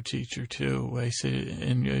piano teacher, too. I said,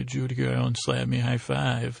 and Judy Garland slapped me high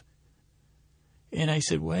five. And I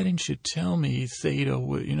said, why didn't you tell me, Theta,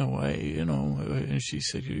 and she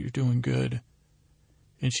said, you're doing good.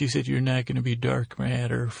 And she said, you're not going to be dark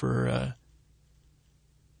matter for,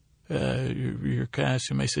 your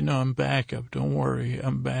costume. I said, no, I'm backup. Don't worry,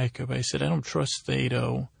 I'm backup. I said, I don't trust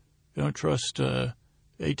Theta.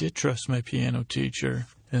 I did trust my piano teacher.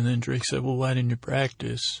 And then Drake said, well, why didn't you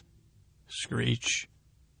practice? Screech.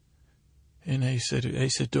 And I said,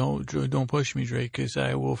 don't push me, Drake, because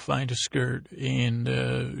I will find a skirt and,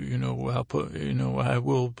 I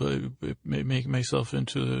will make myself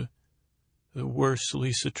into the worst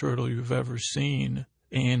Lisa Turtle you've ever seen.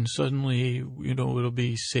 And suddenly, it'll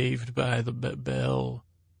be Saved by the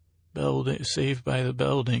Saved by the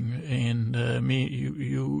Belding. And,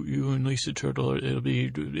 you and Lisa Turtle, it'll be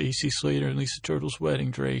AC Slater and Lisa Turtle's wedding,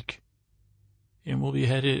 Drake. And we'll be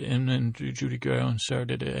headed, and then Judy Garland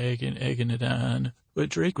started egging it on. But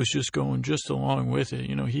Drake was just going just along with it.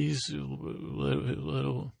 He's a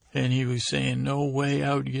little, and he was saying, no way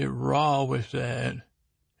I would get raw with that.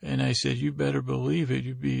 And I said, you better believe it.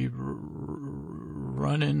 You'd be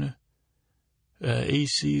running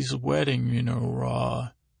AC's wedding, raw.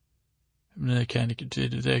 And I kind of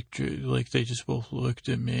did that, like they just both looked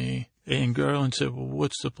at me. And Garland said, well,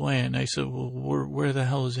 what's the plan? I said, well, where the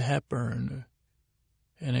hell is Hepburn?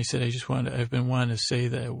 And I said, I've been wanting to say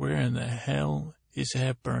that. Where in the hell is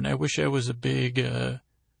Hepburn? I wish I was a big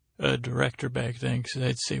director back then, because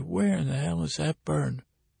I'd say, where in the hell is Hepburn?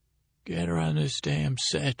 Get her on this damn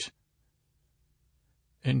set.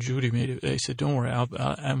 And Judy made it. I said, don't worry,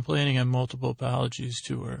 I'm planning on multiple apologies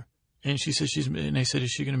to her. And she said and I said,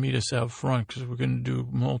 is she going to meet us out front? Because we're going to do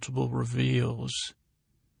multiple reveals.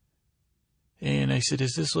 And I said,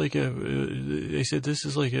 this is like a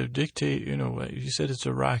dictate, you said it's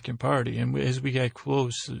a rockin' party. And as we got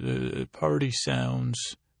close, party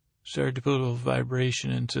sounds started to put a little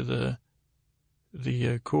vibration into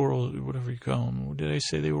the choral, whatever you call them. What did I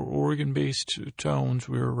say? They were organ-based tones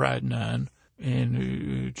we were riding on.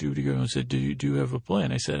 And Judy Garland said, do you have a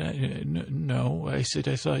plan? I said, no. I said,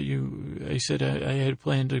 I had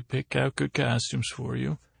planned to pick out good costumes for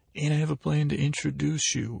you. And I have a plan to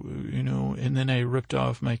introduce you, and then I ripped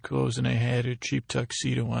off my clothes and I had a cheap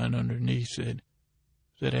tuxedo on underneath it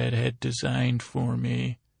that I had designed for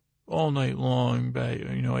me all night long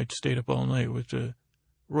I'd stayed up all night with the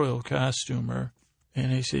royal costumer.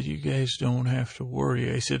 And I said, you guys don't have to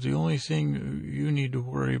worry. I said, the only thing you need to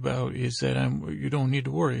worry about is that you don't need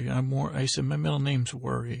to worry. I said, my middle name's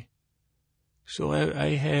Worry. So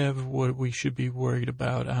I have what we should be worried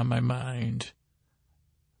about on my mind.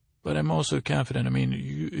 But I'm also confident. I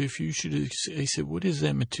mean, I said, what is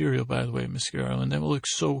that material, by the way, Miss Garland? That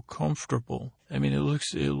looks so comfortable. I mean, it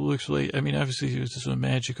looks like, obviously this is a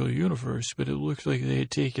magical universe, but it looks like they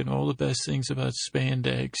had taken all the best things about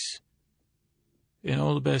spandex and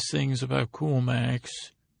all the best things about Coolmax,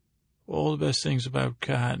 all the best things about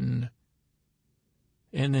cotton,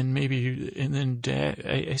 and then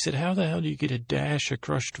I said, how the hell do you get a dash of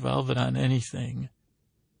crushed velvet on anything?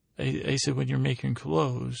 I said, when you're making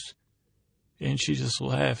clothes. And she just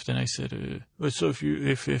laughed, and I said, so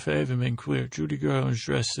if I haven't been clear, Judy Garland's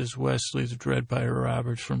dressed as Wesley the Dread Pirate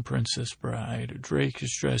Roberts from Princess Bride. Drake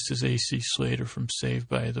is dressed as AC Slater from Saved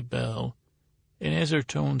by the Bell. And as our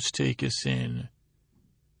tones take us in,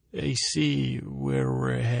 I see where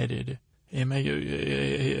we're headed. And I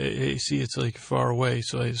see it's like far away,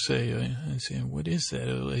 so I say, what is that?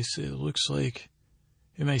 I say, it looks like...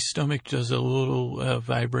 And my stomach does a little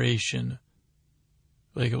vibration,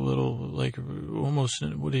 like a little, like almost,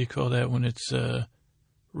 what do you call that when it's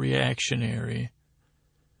reactionary?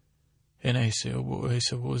 And I said, what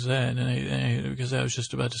was that? And because I was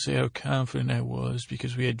just about to say how confident I was,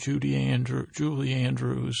 because we had Julie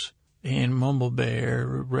Andrews and Mumble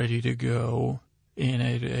Bear ready to go. And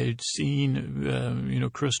I'd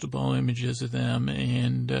seen, crystal ball images of them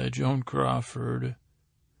and Joan Crawford,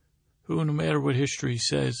 who, no matter what history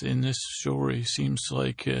says in this story, seems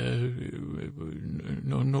like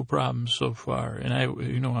no problems so far. And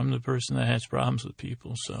I'm the person that has problems with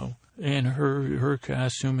people. So, and her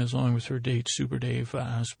costume, along with her date, Super Dave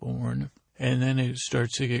Osborne. And then it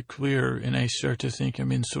starts to get clear, and I start to think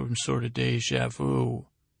I'm in some sort of deja vu,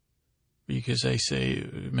 because I say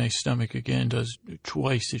my stomach again does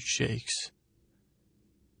twice it shakes,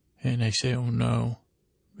 and I say, oh no.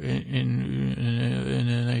 And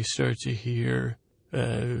then I start to hear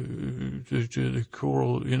the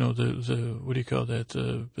choral, the what do you call that?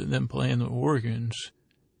 Them playing the organs,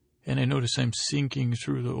 and I notice I'm sinking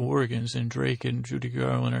through the organs, and Drake and Judy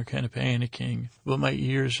Garland are kind of panicking. But my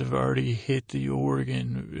ears have already hit the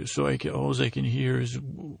organ, so all I can hear is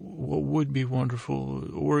what would be wonderful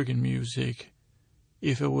organ music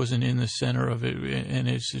if it wasn't in the center of it, and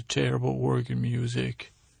it's a terrible organ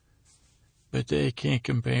music. But they can't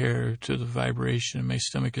compare to the vibration in my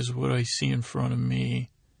stomach, because what I see in front of me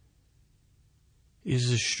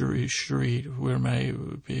is the street where my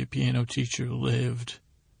piano teacher lived.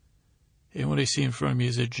 And what I see in front of me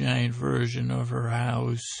is a giant version of her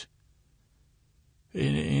house.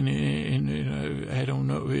 And I don't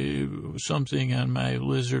know something on my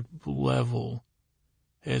lizard level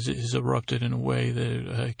has erupted in a way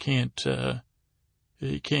that I can't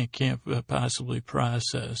possibly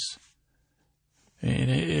process.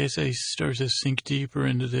 And as I start to sink deeper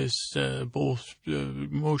into this, both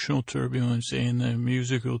emotional turbulence and the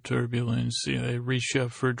musical turbulence, I reach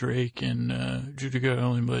up for Drake and Judy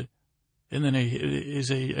Garland, and then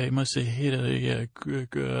I must have hit a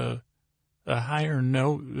higher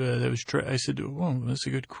note that was. I said, "Whoa, that's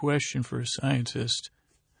a good question for a scientist.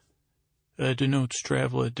 Do notes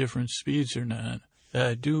travel at different speeds or not?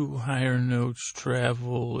 Do higher notes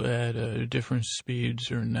travel at different speeds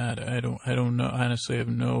or not? I don't know. Honestly, I have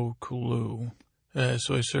no clue."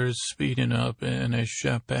 So I started speeding up, and I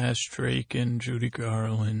shot past Drake and Judy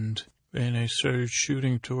Garland, and I started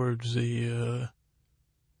shooting towards the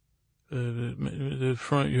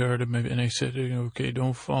front yard of my. And I said, "Okay,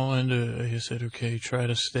 don't fall into." I said, "Okay, try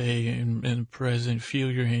to stay in present. Feel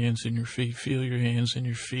your hands and your feet. Feel your hands and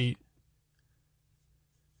your feet."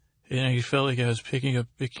 And I felt like I was picking up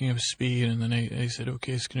speed, and then I said,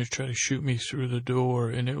 "Okay, it's going to try to shoot me through the door."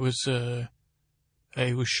 And it was, I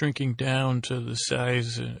was shrinking down to the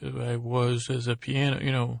size I was as a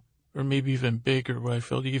piano, or maybe even bigger, where I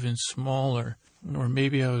felt even smaller. Or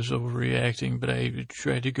maybe I was overreacting, but I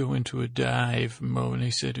tried to go into a dive mode, and I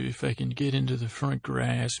said, if I can get into the front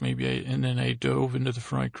grass, and then I dove into the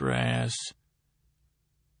front grass.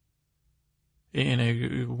 And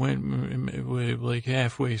I went like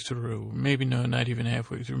halfway through, maybe no, not even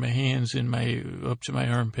halfway through. My hands up to my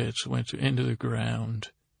armpits went into the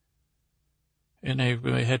ground. And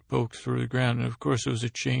my head poked through the ground. And of course, it was a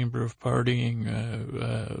chamber of partying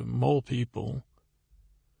mole people.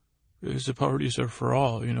 Because the parties are for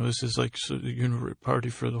all, this is like the party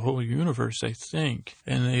for the whole universe, I think.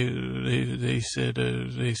 And they said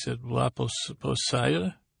La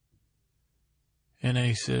Posada? And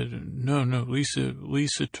I said, no,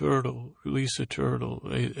 Lisa Turtle.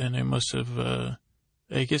 And I must have, I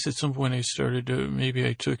guess at some point I started to,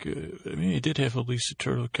 I did have a Lisa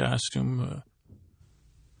Turtle costume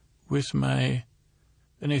with my,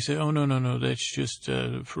 and I said, oh, no, that's just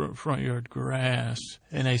front yard grass.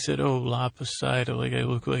 And I said, oh, La Posada, like I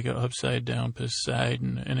look like an upside down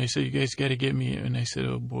Poseidon. And I said, you guys got to get me, and I said,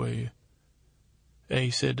 oh boy. He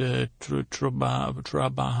said,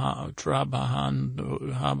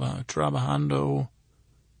 trabajando,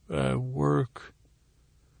 work,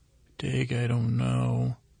 dig, I don't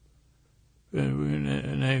know.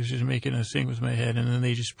 And I was just making a thing with my head, and then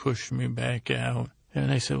they just pushed me back out. And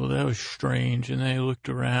I said, well, that was strange. And then I looked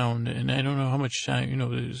around, and I don't know how much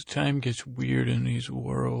time, time gets weird in these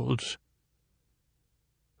worlds.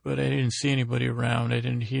 But I didn't see anybody around. I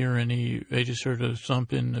didn't hear any. I just heard a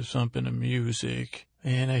thumping of music.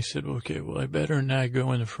 And I said, okay, well, I better not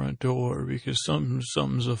go in the front door because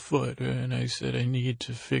something's afoot. And I said, I need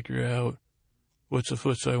to figure out what's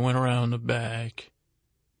afoot. So I went around the back.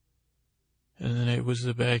 And then it was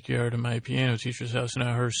the backyard of my piano teacher's house.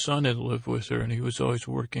 Now her son had lived with her, and he was always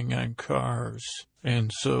working on cars.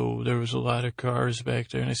 And so there was a lot of cars back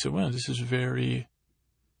there. And I said, well, this is very...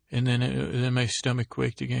 And then my stomach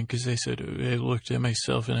quaked again because I looked at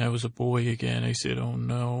myself and I was a boy again. I said, oh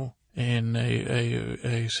no. And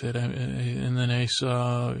I said, and then I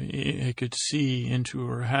could see into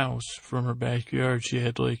her house from her backyard. She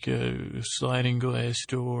had like a sliding glass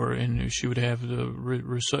door, and she would have the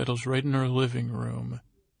recitals right in her living room.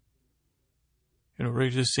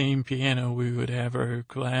 Right at the same piano we would have our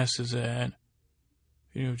classes at.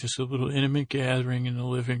 Just a little intimate gathering in the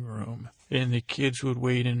living room. And the kids would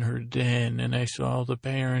wait in her den, and I saw all the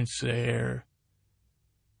parents there.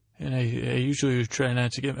 And I usually would try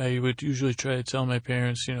to tell my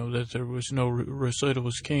parents, that there was no recital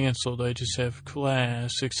was canceled. I just have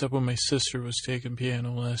class, except when my sister was taking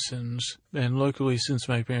piano lessons. And luckily, since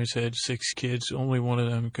my parents had 6 kids, only one of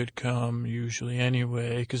them could come usually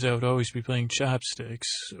anyway, because I would always be playing chopsticks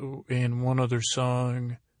and one other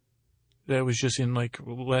song. That was just in like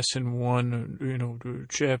lesson 1,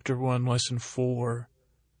 chapter 1, lesson 4,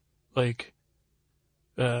 like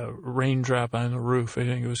Raindrop on the Roof, I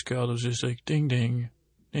think it was called. It was just like ding, ding,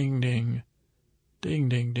 ding, ding, ding,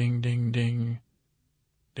 ding, ding, ding, ding,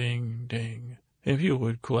 ding, ding. If you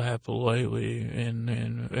would clap politely, and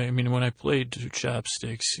I mean, when I played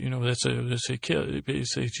chopsticks, that's a kill.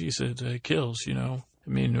 Geez, it kills, I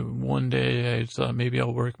mean, one day I thought maybe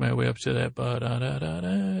I'll work my way up to that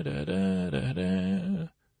ba-da-da-da-da-da-da-da.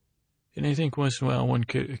 And I think once in a while a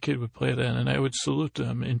kid would play that, and I would salute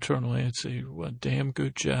them internally. I'd say, well, damn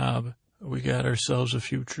good job. We got ourselves a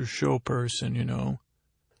future show person,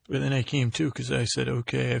 But then I came to, because I said,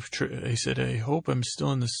 okay, I said, I hope I'm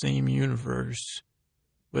still in the same universe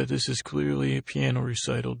but this is clearly a piano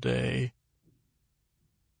recital day.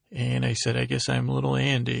 And I said, I guess I'm little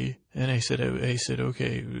Andy. And I said,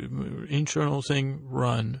 okay, internal thing,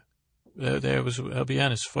 run. That was, I'll be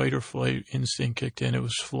honest, fight or flight instinct kicked in. It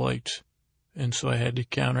was flight. And so I had to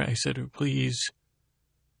counter. I said, please,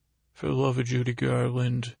 for the love of Judy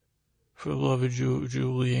Garland, for the love of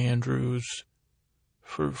Julie Andrews,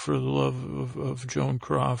 for the love of Joan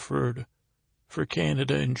Crawford, for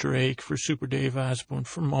Canada and Drake, for Super Dave Osborne,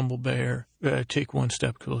 for Mumble Bear, take one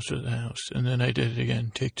step closer to the house. And then I did it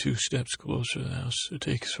again. Take 2 steps closer to the house.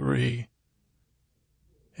 Take 3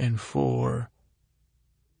 and 4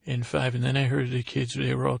 and 5. And then I heard the kids,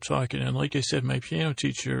 they were all talking. And like I said, my piano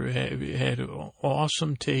teacher had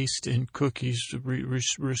awesome taste in cookies,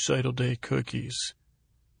 recital day cookies.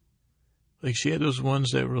 Like she had those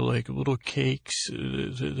ones that were like little cakes.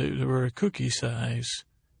 They were a cookie size.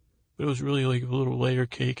 It was really like a little layer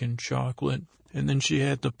cake and chocolate. And then she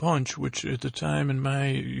had the punch, which at the time in my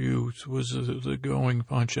youth was the going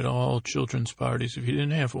punch at all children's parties. If you didn't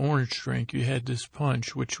have orange drink, you had this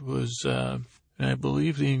punch, which was, and I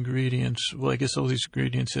believe the ingredients, well, I guess all these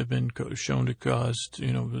ingredients have been shown to cause,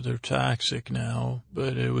 they're toxic now.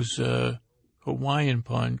 But it was Hawaiian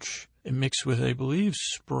punch and mixed with, I believe,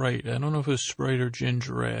 Sprite. I don't know if it was Sprite or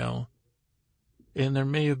ginger ale. And there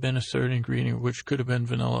may have been a third ingredient, which could have been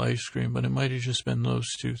vanilla ice cream, but it might have just been those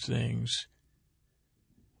 2 things.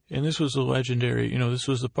 And this was a legendary, this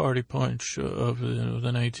was the party punch of the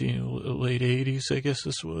late 80s, I guess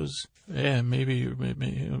this was. Yeah, maybe,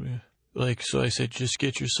 like, so I said, just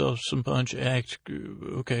get yourself some punch, act,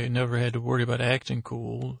 okay, I never had to worry about acting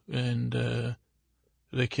cool. And,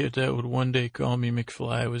 the kid that would one day call me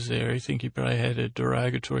McFly was there. I think he probably had a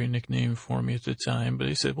derogatory nickname for me at the time, but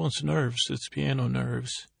he said, well, it's nerves. It's piano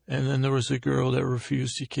nerves. And then there was a girl that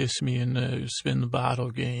refused to kiss me in the spin the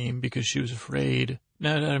bottle game because she was afraid.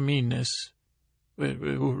 Not out of meanness.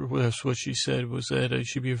 That's what she said, was that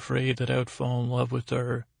she'd be afraid that I would fall in love with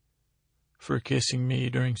her for kissing me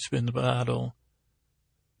during spin the bottle,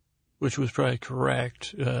 which was probably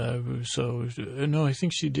correct. No, I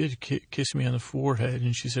think she did kiss me on the forehead,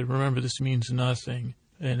 and she said, remember, this means nothing.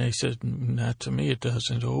 And I said, not to me it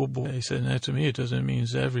doesn't. Oh, boy. I said, not to me it doesn't. It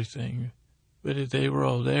means everything. But they were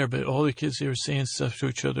all there, but all the kids, they were saying stuff to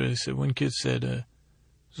each other. They said, one kid said,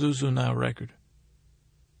 Zuzu Now record.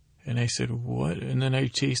 And I said, what? And then I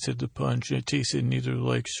tasted the punch. It tasted neither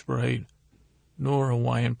like Sprite, nor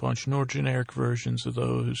Hawaiian punch, nor generic versions of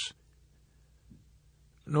those,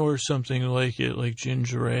 nor something like it, like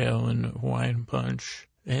ginger ale and Hawaiian punch.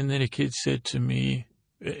 And then a kid said to me,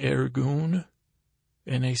 Ergoon?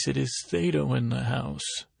 And I said, is Thedo in the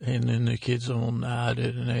house? And then the kids all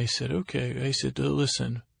nodded, and I said, okay. I said,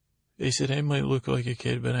 listen. They said, I might look like a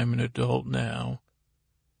kid, but I'm an adult now.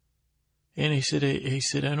 And he said,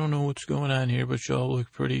 I don't know what's going on here, but y'all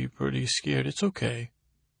look pretty scared. It's okay.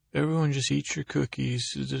 Everyone just eat your cookies.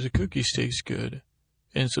 The cookies taste good.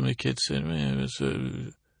 And some of the kids said, man,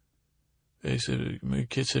 my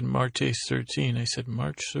kid said, Martes 13. I said,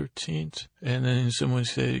 March 13th? And then a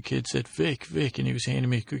kid said, Vic, and he was handing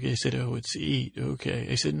me a cookie. I said, oh, it's eat. Okay.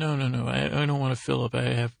 I said, no, I don't want to fill up.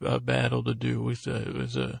 I have a battle to do with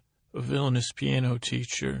a villainous piano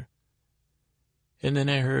teacher. And then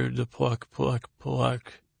I heard the pluck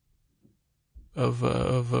of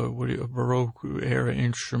a Baroque era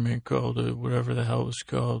instrument called whatever the hell it was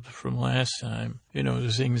called from last time.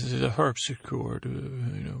 The things, the harpsichord,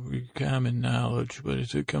 common knowledge, but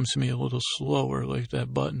it comes to me a little slower, like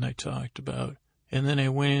that button I talked about. And then I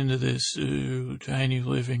went into this tiny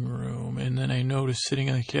living room, and then I noticed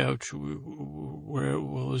sitting on the couch where it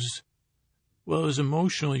was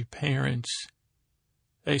emotionally parents.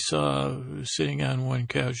 I saw sitting on one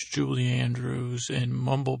couch Julie Andrews and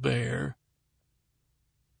Mumble Bear.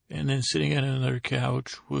 And then sitting on another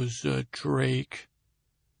couch was Drake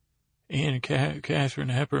and Katharine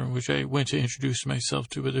Hepburn, which I went to introduce myself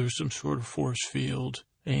to, but there was some sort of force field.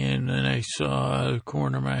 And then I saw out of the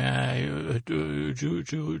corner of my eye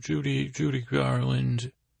Judy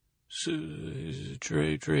Garland,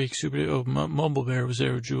 Drake, Mumble Bear was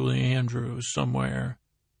there with Julie Andrews somewhere.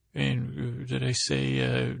 And did I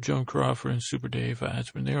say Joan Crawford and Super Dave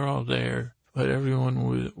Osborne? They were all there. But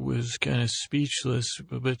everyone was kind of speechless,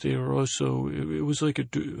 but they were also, it was like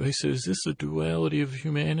I said, is this a duality of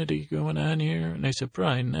humanity going on here? And I said,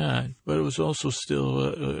 probably not. But it was also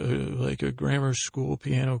still like a grammar school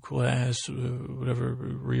piano class, whatever,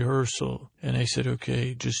 rehearsal. And I said,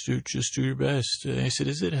 okay, just do your best. And I said,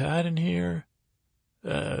 is it hot in here?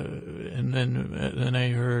 And then I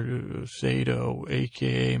heard Thedo,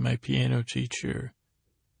 a.k.a. my piano teacher.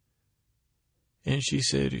 And she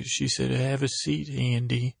said, have a seat,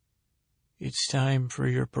 Andy. It's time for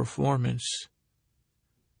your performance.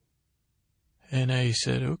 And I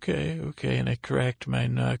said, okay. And I cracked my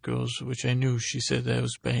knuckles, which I knew she said that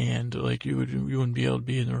was banned. Like you wouldn't be able to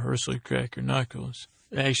be in the rehearsal, you crack your knuckles.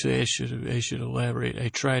 Actually, I should elaborate. I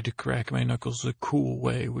tried to crack my knuckles the cool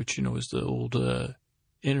way, which, is the old,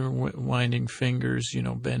 interwinding fingers,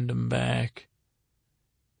 bend them back.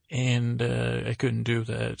 And, I couldn't do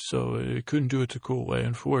that. So I couldn't do it the cool way,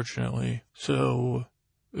 unfortunately. So,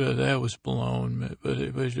 that was blown. But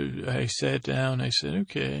I sat down, I said,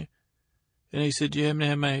 okay. And I said, do you happen to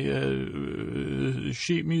have my,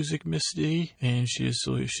 sheet music, Miss D? And she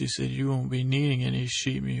said, you won't be needing any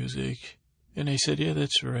sheet music. And I said, yeah,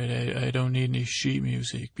 that's right. I don't need any sheet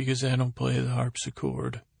music because I don't play the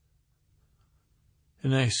harpsichord.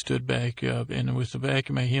 And I stood back up, and with the back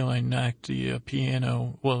of my heel, I knocked the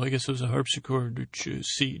piano. Well, I guess it was a harpsichord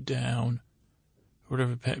seat down,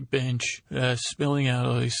 whatever, bench, spilling out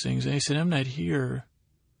all these things. And I said, I'm not here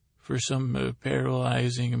for some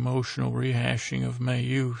paralyzing emotional rehashing of my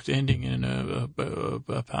youth, ending in an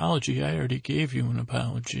apology. I already gave you an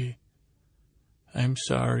apology. I'm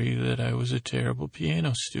sorry that I was a terrible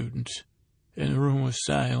piano student. And the room was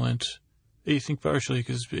silent. I think partially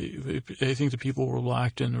because I think the people were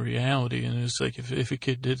locked in the reality, and it's like if a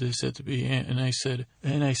kid did this at the beginning, and I said,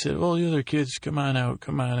 all the other kids, come on out,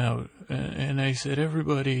 and I said,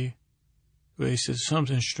 everybody, I said,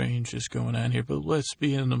 something strange is going on here, but let's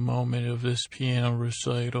be in the moment of this piano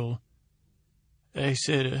recital. I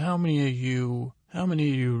said, how many of you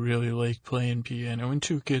really like playing piano? And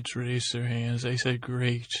 2 kids raised their hands. I said,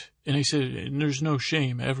 great. And I said, and there's no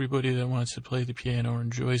shame. Everybody that wants to play the piano or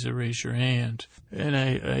enjoys it, raise your hand. And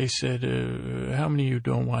I said, how many of you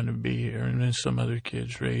don't want to be here? And then some other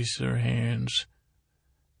kids raised their hands.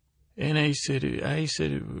 And I said,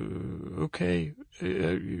 okay,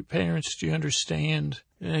 parents, do you understand?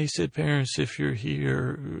 And I said, parents, if you're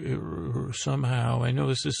here somehow, I know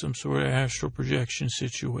this is some sort of astral projection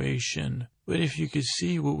situation, but if you could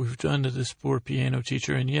see what we've done to this poor piano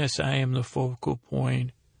teacher, and yes, I am the focal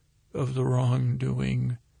point of the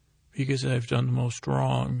wrongdoing because I've done the most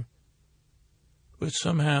wrong, but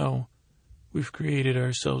somehow we've created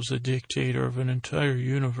ourselves a dictator of an entire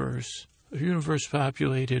universe. A universe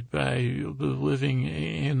populated by the living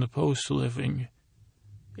and the post-living.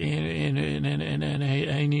 And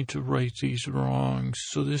I need to right these wrongs.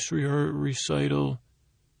 So this recital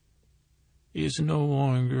is no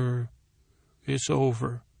longer, it's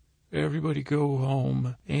over. Everybody go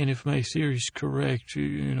home. And if my theory's correct,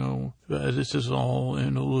 this is all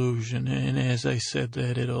an illusion. And as I said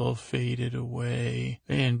that, it all faded away.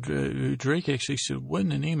 And Drake actually said, what in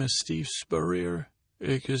the name of Steve Spurrier?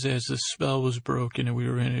 Because as the spell was broken and we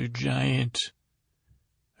were in a giant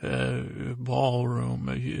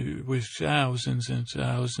ballroom with thousands and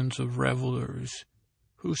thousands of revelers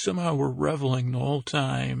who somehow were reveling the whole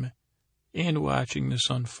time and watching this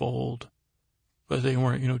unfold, but they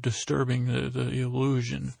weren't, disturbing the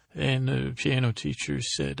illusion. And the piano teacher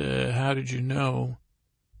said, how did you know?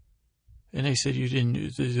 And I said, you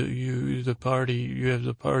didn't, you have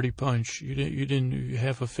the party punch. You didn't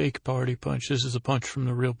have a fake party punch. This is a punch from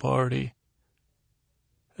the real party.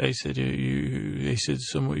 I said, I said,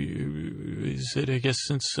 I guess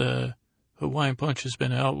since, Hawaiian punch has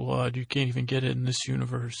been outlawed, you can't even get it in this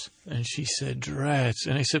universe. And she said, drats.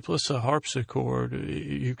 And I said, plus a harpsichord,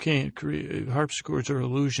 you can't create, harpsichords are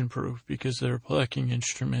illusion proof because they're a plucking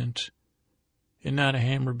instrument and not a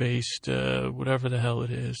hammer-based, whatever the hell it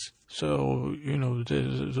is. So,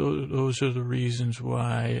 those are the reasons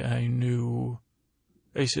why I knew.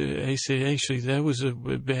 I said, actually, that was a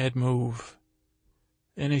bad move.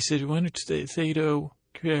 And I said, why don't you, Thado,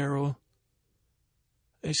 Carol?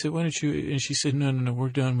 I said, why don't you, and she said, no, we're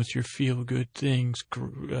done with your feel-good things.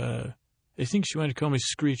 I think she wanted to call me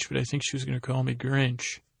Screech, but I think she was going to call me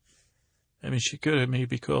Grinch. I mean, she could have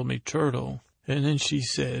maybe called me Turtle. And then she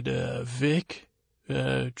said, Vic,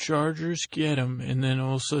 Chargers, get him. And then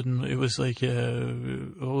all of a sudden, it was like,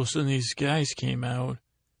 all of a sudden these guys came out,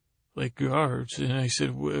 like guards. And I said,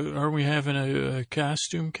 aren't we having a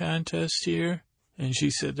costume contest here? And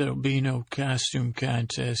she said, there'll be no costume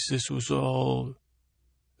contest. This was all,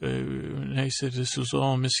 and I said, this was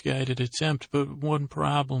all a misguided attempt. But one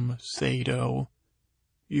problem, Thado,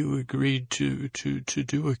 you agreed to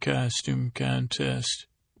do a costume contest.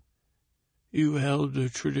 You held a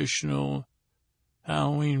traditional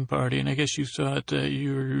Halloween party, and I guess you thought that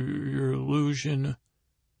your illusion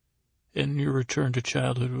and your return to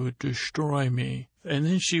childhood would destroy me. And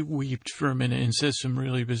then she wept for a minute and said some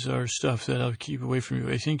really bizarre stuff that I'll keep away from you.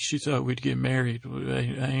 I think she thought we'd get married.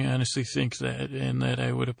 I honestly think that, and that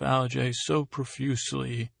I would apologize so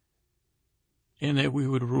profusely, and that we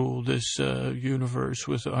would rule this universe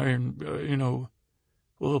with iron,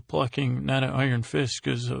 plucking, not an iron fist,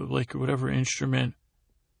 because like whatever instrument,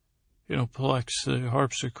 plucks the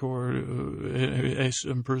harpsichord,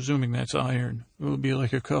 I'm presuming that's iron. It would be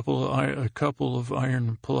like a couple of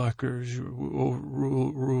iron pluckers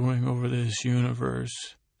ruling over this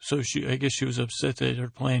universe. So I guess she was upset that her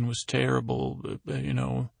plan was terrible,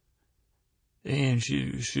 and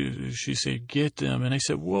she said, "Get them." And I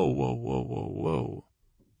said, whoa.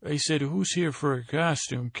 I said, "Who's here for a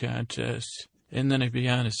costume contest?" And then, to be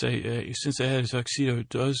honest, since I had a tuxedo, it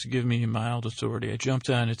does give me mild authority. I jumped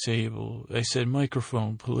on a table. I said,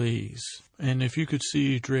 "Microphone, please." And if you could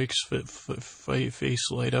see Drake's face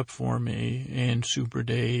light up for me, and Super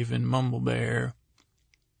Dave, and Mumble Bear.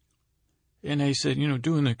 And I said,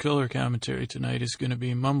 doing the color commentary tonight is going to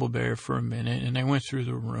be Mumble Bear for a minute. And I went through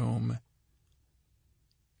the room.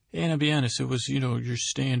 And I'll be honest, it was, your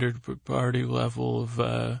standard party level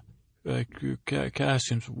of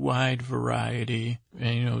costumes, wide variety,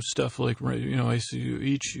 and stuff like I see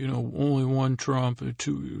each only one Trump,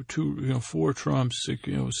 two 4 Trumps.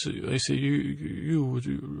 I say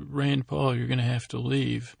you Rand Paul, you're gonna have to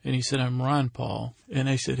leave. And he said, "I'm Ron Paul." And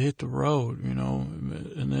I said, "Hit the road,"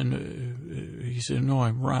 And then he said, "No,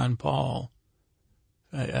 I'm Ron Paul.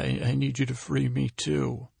 I need you to free me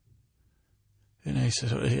too." And he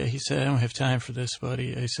said, "I don't have time for this,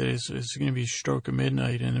 buddy." I said, it's going to be a stroke of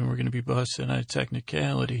midnight, and then we're going to be busting on a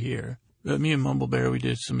technicality here. But me and Mumble Bear, we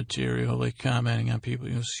did some material, like commenting on people,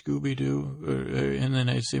 Scooby-Doo. And then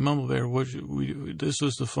I'd say, "Mumble Bear, this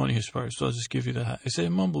was the funniest part, so I'll just give you the high." I said,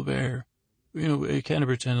 "Mumble Bear," I kind of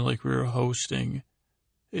pretended like we were hosting.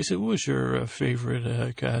 They said, "What was your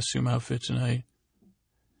favorite costume outfit tonight?"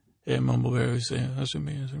 And Mumble Bear would say, "That's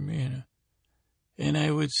me. And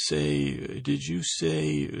I would say, "Did you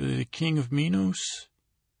say the King of Minos?"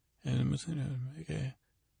 And okay.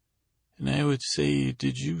 And I would say,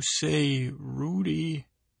 "Did you say Rudy?"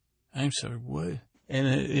 I'm sorry, what? And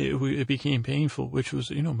it became painful, which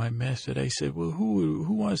was, my method. I said, "Well,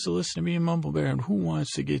 who wants to listen to me and Mumble Bear, and who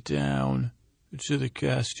wants to get down to the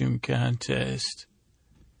costume contest?"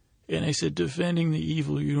 And I said, "Defending the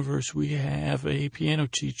evil universe, we have a piano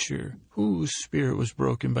teacher whose spirit was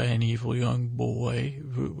broken by an evil young boy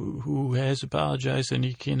who has apologized, and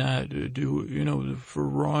he cannot do, for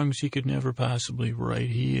wrongs he could never possibly right.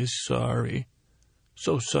 He is sorry.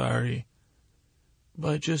 So sorry.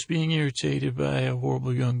 But just being irritated by a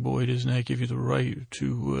horrible young boy does not give you the right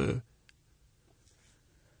to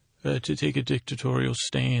take a dictatorial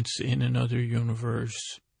stance in another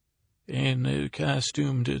universe." And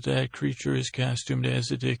that creature is costumed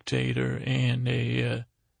as a dictator and a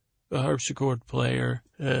harpsichord player,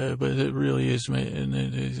 but it really is. And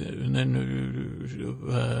then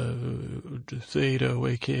Theta,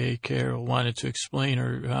 aka Carol, wanted to explain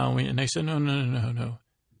her Halloween, and I said, no.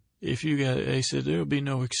 I said, there'll be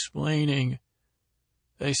no explaining.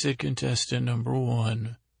 I said, "Contestant number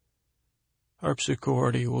 1,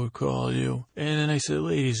 harpsichordy will call you." And then I said,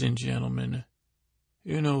 "Ladies and gentlemen,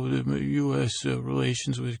 the U.S.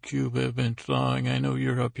 relations with Cuba have been thawing. I know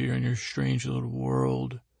you're up here in your strange little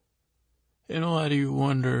world. And a lot of you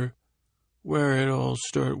wonder where it all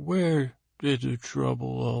started. Where did the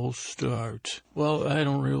trouble all start?" Well, I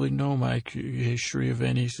don't really know my history of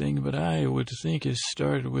anything, but I would think it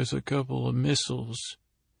started with a couple of missiles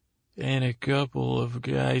and a couple of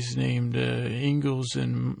guys named Ingalls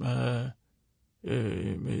and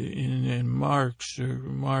Marx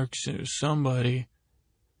or somebody.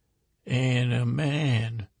 And a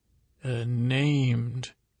man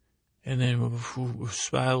named, and then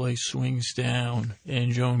spotlight swings down,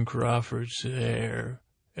 and Joan Crawford's there.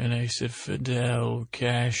 And I said, "Fidel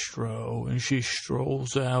Castro." And she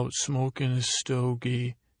strolls out smoking a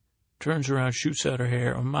stogie, turns around, shoots out her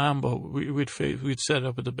hair. A mambo, we'd set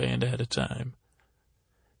up with the band ahead of time.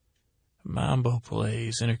 Mambo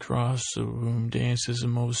plays, and across the room dances the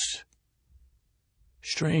most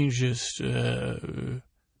strangest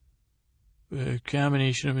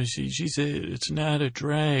combination of she said, "It's not a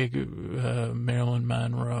drag, Marilyn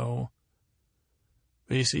Monroe."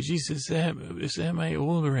 But you say, "Jesus, is that my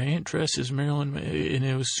older aunt dressed as Marilyn?" And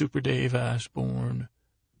it was Super Dave Osborne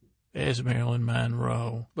as Marilyn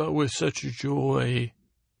Monroe, but with such joy.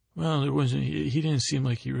 Well, there wasn't. He didn't seem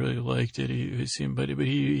like he really liked it. But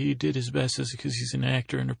he did his best because he's an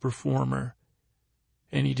actor and a performer.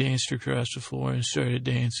 And he danced across the floor and started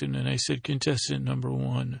dancing. And I said, "Contestant number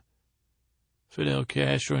 1, Fidel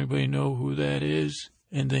Castro. Anybody know who that is?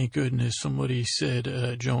 And thank goodness somebody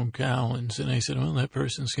said Joan Collins. And I said, well, that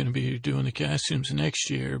person's going to be doing the costumes next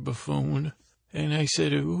year, buffoon. And I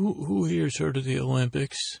said, who here's heard of the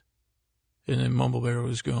Olympics? And then Mumble Bear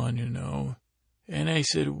was gone, you know. And I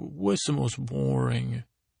said, what's the most boring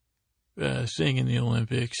thing in the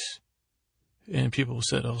Olympics? And people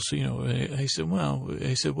said, also, you know, I said, well,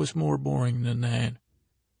 I said, what's more boring than that?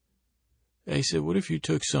 I said, what if you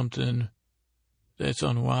took something that's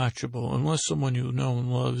unwatchable, unless someone you know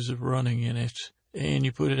and love is running in it, and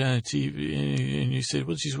you put it on TV, and you said,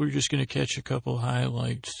 well, geez, we're just going to catch a couple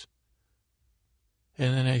highlights.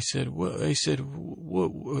 And then I said, what,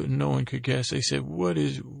 no one could guess. I said, what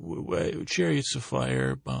Chariots of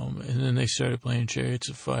Fire, and then they started playing Chariots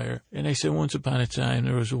of Fire. And I said, once upon a time,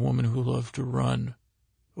 there was a woman who loved to run,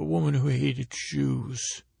 a woman who hated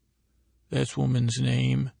shoes. That's woman's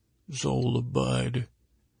name, Zola Budd.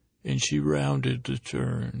 And she rounded the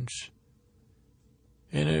turns.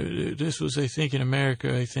 And this was, I think, in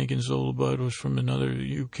America. I think in Zola Budd was from another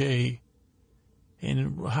UK.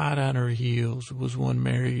 And hot on her heels was one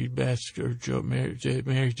Mary Decker.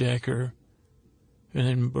 And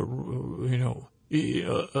then, you know,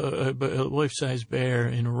 a life-size bear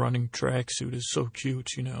in a running tracksuit is so cute,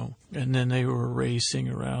 you know. And then they were racing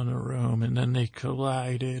around the room, and then they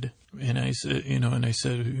collided. And I said, you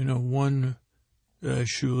know, one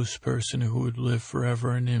shoeless person who would live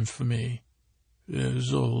forever in infamy,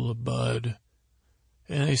 Zola Budd.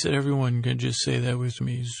 And I said, everyone can just say that with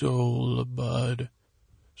me, Zola Budd,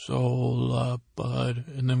 Zola Budd.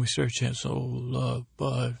 And then we started chanting, Zola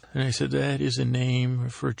Budd. And I said, that is a name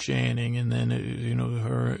for chanting. And then, you know,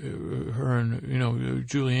 her and, you know,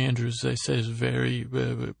 Julie Andrews, I said, is a very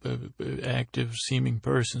active seeming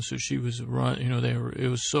person. So she was you know, it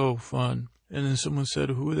was so fun. And then someone said,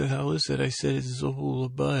 who the hell is it? I said, it's Zola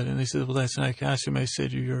Budd. And they said, well, that's not a costume. I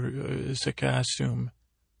said, it's a costume.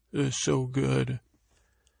 It was so good.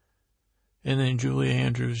 And then Julie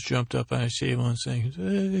Andrews jumped up on a table and sang,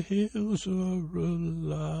 the hills are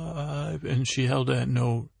alive. And she held that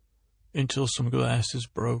note until some glasses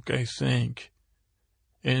broke, I think.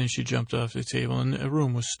 And then she jumped off the table, and the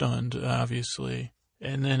room was stunned, obviously.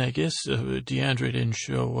 And then I guess DeAndre didn't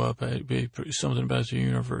show up. Something about the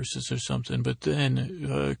universes or something. But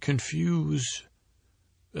then confused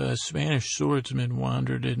Spanish swordsman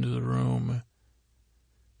wandered into the room.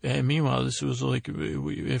 And meanwhile, this was like,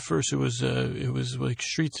 at first it was like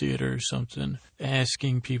street theater or something,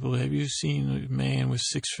 asking people, have you seen a man with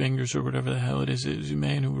 6 fingers or whatever the hell it is? It was a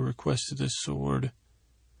man who requested this sword.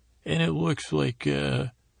 And it looks like,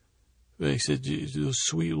 they said, those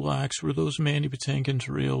sweet locks, were those Mandy Patinkin's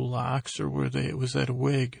real locks, or was that a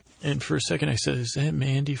wig? And for a second I said, is that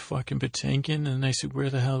Mandy fucking Patinkin? And I said, where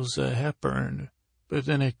the hell's Hepburn? But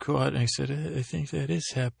then I caught, and I said, I think that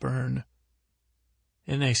is Hepburn.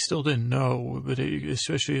 And I still didn't know, but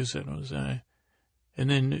especially as that was I. And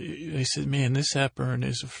then I said, man, this Hepburn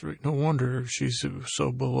is a freak. No wonder she's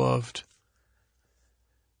so beloved.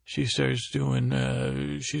 She starts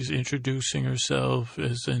doing, she's introducing herself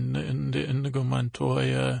as Inigo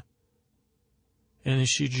Montoya. And then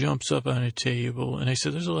she jumps up on a table. And I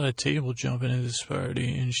said, there's a lot of table jumping at this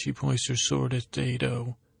party. And she points her sword at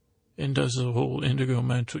Dato and does the whole Inigo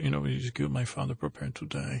Montoya, you know, he's good, my father prepared to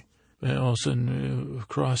die. And all of a sudden,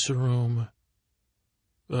 across the room,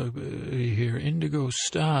 you hear, Indigo,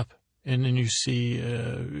 stop. And then you see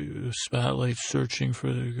spotlight searching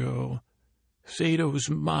for the go. Thato's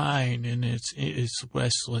mine, and it's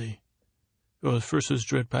Wesley. Well, first it was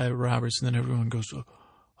Dread Pirate Roberts, and then everyone goes,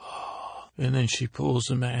 oh. And then she pulls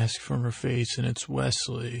the mask from her face, and it's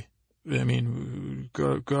Wesley. I mean,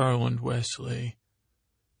 Garland Wesley.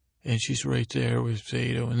 And she's right there with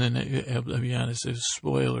Zato. And then, I'll be honest, it's a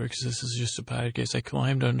spoiler, because this is just a podcast. I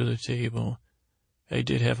climbed under the table. I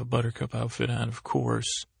did have a Buttercup outfit on, of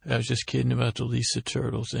course. I was just kidding about the Lisa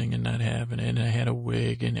Turtle thing and not having it. And I had a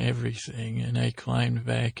wig and everything. And I climbed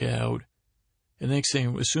back out. And the next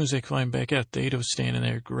thing, as soon as I climbed back out, Dato's standing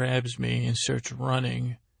there, grabs me, and starts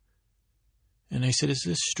running. And I said, is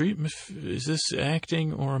this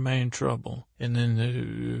acting, or am I in trouble? And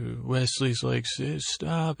then Wesley's like,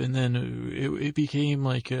 stop. And then it became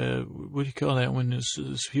like, what do you call that when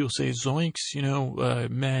people say zoinks, you know,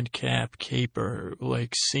 madcap caper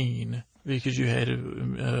like scene. Because you had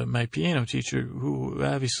my piano teacher, who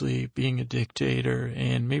obviously being a dictator,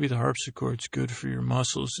 and maybe the harpsichord's good for your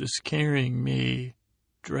muscles, is carrying me,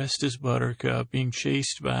 dressed as Buttercup, being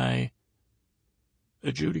chased by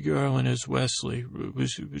Judy Garland as Wesley,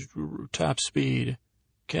 was top speed.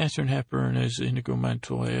 Katharine Hepburn as Inigo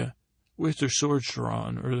Montoya. with their swords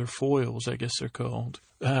drawn, or their foils, I guess they're called.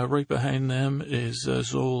 Right behind them is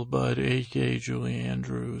Zola Budd, a.k.a. Julie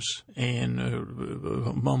Andrews, and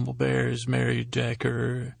Mumble Bear is Mary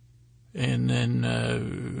Decker, and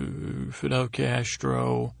then Fidel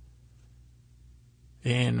Castro,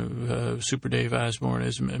 and Super Dave Osborne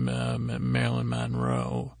as Marilyn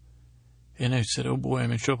Monroe. And I said, oh boy,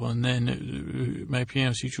 I'm in trouble. And then my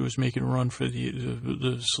piano teacher was making a run for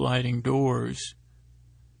the sliding doors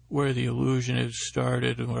where the illusion had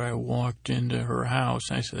started, where I walked into her house.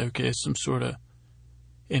 And I said, okay, it's some sort of...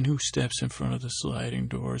 And who steps in front of the sliding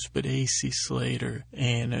doors but A.C. Slater,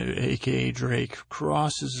 and a.k.a. Drake,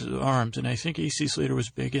 crosses his arms. And I think A.C. Slater was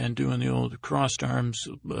big on doing the old crossed arms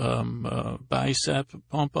bicep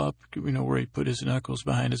pump up, where he put his knuckles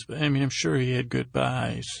behind his... I mean, I'm sure he had good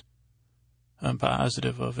buys. I'm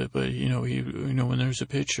positive of it, but, when there's a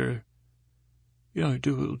picture, do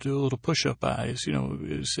a little push-up eyes,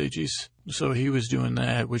 say, geez. So he was doing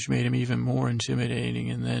that, which made him even more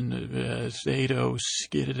intimidating. And then Thato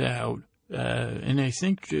skidded out. And I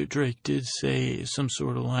think Drake did say some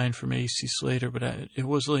sort of line from A.C. Slater, but it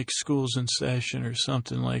was like School's in Session or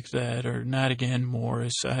something like that, or Not Again,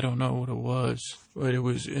 Morris. I don't know what it was. But it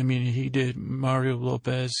was, he did Mario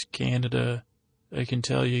Lopez, Canada. I can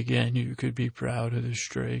tell you again, you could be proud of this,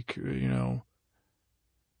 Drake,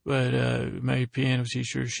 But my piano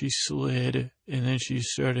teacher, she slid, and then she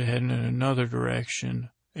started heading in another direction.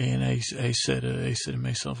 And I said to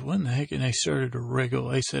myself, what in the heck? And I started to wriggle.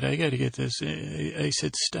 I said, I got to get this. I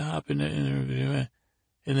said, stop. And then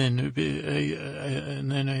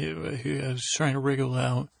I was trying to wriggle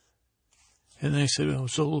out. And I said, oh,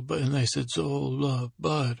 Zola Bud. And I said, Zola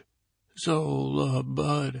Bud. Zola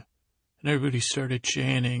Bud. And everybody started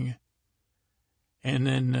chanting. And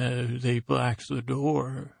then they blocked the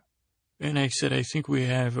door. And I said, I think we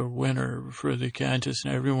have a winner for the contest.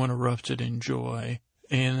 And everyone erupted in joy.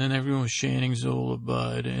 And then everyone was chanting Zola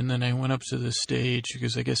Bud. And then I went up to the stage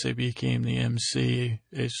because I guess I became the MC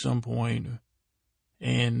at some point.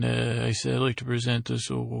 And I said, I'd like to present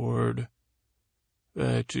this award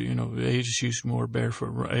to, they just used more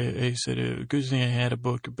barefoot. I said, a good thing I had a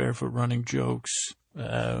book of barefoot running jokes.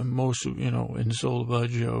 Most, in Zola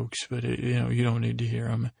Bud jokes, but, you don't need to hear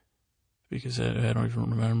them because I don't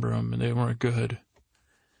even remember them, and they weren't good.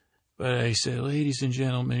 But I said, ladies and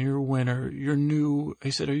gentlemen, you're a winner. You're new. I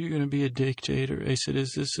said, are you going to be a dictator? I said,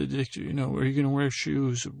 is this a dictator? Are you going to wear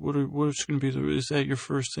shoes? What's going to be is that your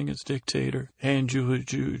first thing as dictator? And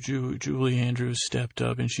Julie Andrews stepped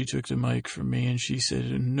up, and she took the mic from me, and she said,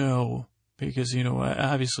 no, because,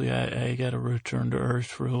 obviously I got to return to Earth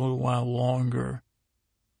for a little while longer.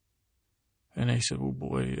 And I said, oh,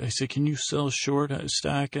 boy. I said, can you sell short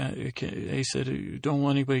stock? I said, don't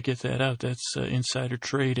let anybody get that out. That's insider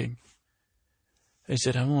trading. I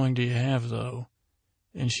said, how long do you have, though?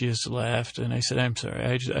 And she just laughed. And I said, I'm sorry.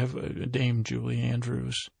 I've Dame Julie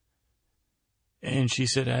Andrews. And she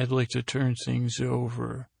said, I'd like to turn things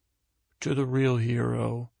over to the real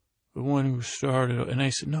hero, the one who started. And I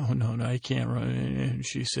said, no, I can't run. And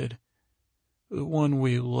she said, the one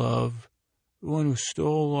we love. The one who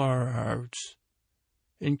stole our hearts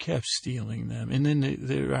and kept stealing them. And then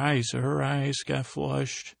her eyes got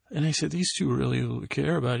flushed. And I said, these two really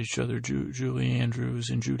care about each other, Julie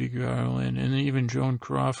Andrews and Judy Garland, and even Joan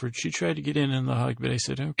Crawford. She tried to get in the hug, but I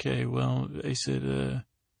said, okay, well, I said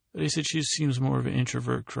she seems more of an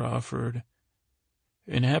introvert, Crawford.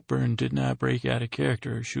 And Hepburn did not break out of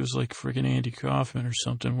character. She was like friggin' Andy Kaufman or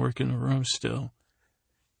something, working the room still.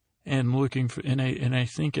 And looking for, and I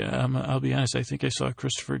think, I'll be honest, I think I saw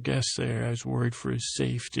Christopher Guest there. I was worried for his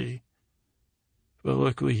safety. But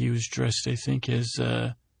luckily he was dressed, I think he's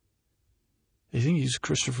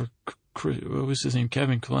Christopher, what was his name?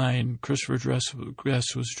 Kevin Kline. Christopher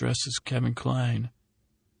Guest was dressed as Kevin Kline.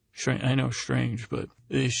 I know, strange, but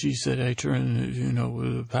she said, I turn,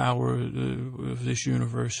 the power of this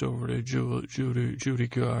universe over to Judy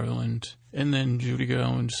Garland. And then Judy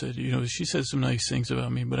Garland said, she said some nice things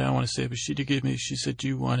about me, but I don't want to say it. But she said, do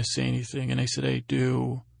you want to say anything? And I said, I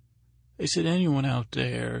do. I said, anyone out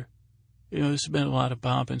there, there's been a lot of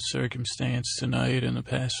pomp and circumstance tonight in the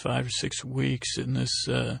past 5 or 6 weeks in this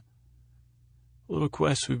little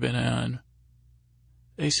quest we've been on.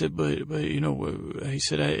 I said, but I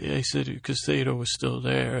said, because Thato was still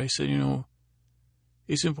there. I said,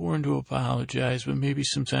 it's important to apologize, but maybe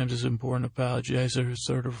sometimes it's important to apologize a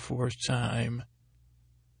third or fourth time.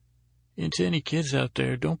 And to any kids out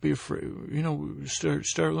there, don't be afraid.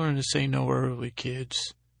 Start learning to say no early,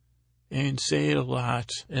 kids, and say it a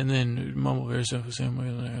lot. And then Mumble Bear said,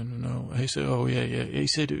 no. I said, oh yeah. He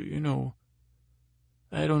said,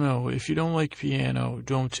 I don't know. If you don't like piano,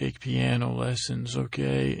 don't take piano lessons,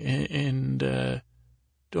 okay? And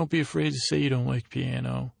don't be afraid to say you don't like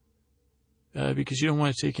piano, because you don't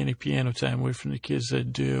want to take any piano time away from the kids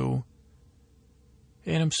that do.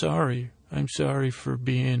 And I'm sorry. I'm sorry for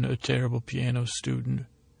being a terrible piano student.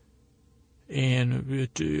 And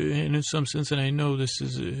in some sense, and I know this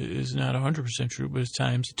is not 100% true, but at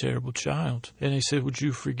times a terrible child. And I said, would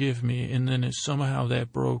you forgive me? And then somehow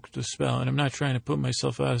that broke the spell. And I'm not trying to put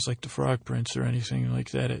myself out as like the Frog Prince or anything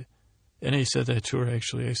like that. And I said that to her,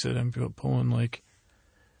 actually. I said, I'm pulling like,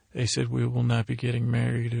 I said, we will not be getting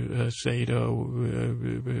married,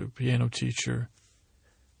 Sato, piano teacher.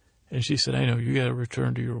 And she said, I know, you got to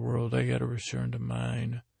return to your world. I got to return to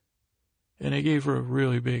mine. And I gave her a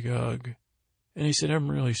really big hug. And he said, I'm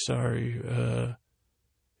really sorry.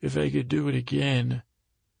 If I could do it again,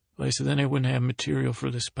 I said, then I wouldn't have material for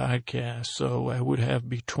this podcast, so I would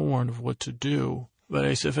be torn of what to do. But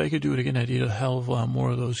I said, if I could do it again, I'd eat a hell of a lot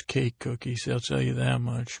more of those cake cookies. I'll tell you that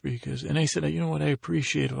much. And I said, you know what? I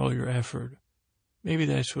appreciate all your effort. Maybe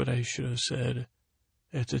that's what I should have said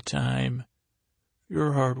at the time.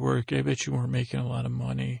 Your hard work, I bet you weren't making a lot of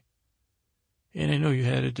money. And I know you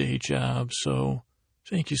had a day job, so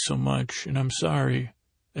thank you so much, and I'm sorry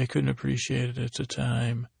I couldn't appreciate it at the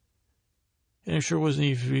time. And it sure wasn't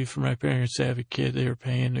easy for my parents to have a kid they were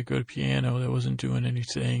paying to go to piano that wasn't doing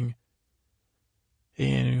anything.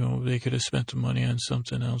 And, they could have spent the money on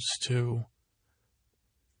something else, too.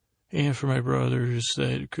 And for my brothers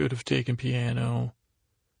that could have taken piano.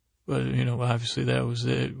 But, obviously that was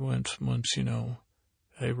it. Once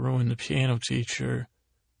I ruined the piano teacher,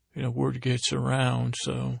 word gets around,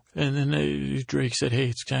 so. And then Drake said, hey,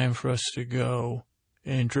 it's time for us to go.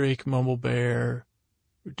 And Drake, Mumble Bear,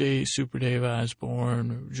 Super Dave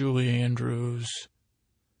Osborne, Julie Andrews.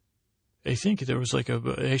 I think there was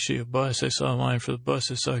actually a bus. I saw a line for the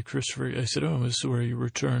bus. I saw Christopher. I said, this is where you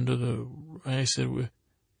return to the, I said,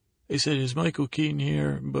 is Michael Keaton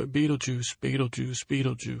here? But Beetlejuice.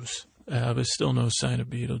 But still no sign of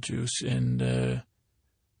Beetlejuice. And,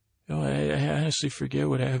 I honestly forget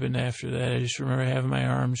what happened after that. I just remember having my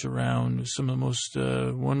arms around some of the most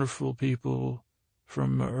wonderful people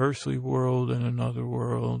from an earthly world and another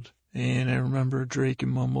world. And I remember Drake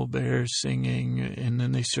and Mumble Bear singing, and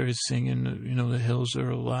then they started singing, The Hills Are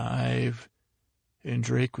Alive, and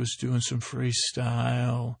Drake was doing some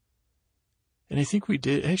freestyle. And I think we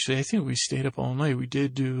stayed up all night. We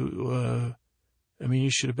did do, you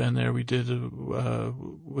should have been there. We did,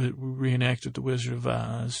 we reenacted The Wizard of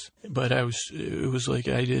Oz. But it was like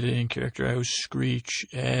I did it in character. I was Screech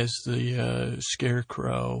as the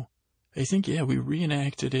Scarecrow. I think, we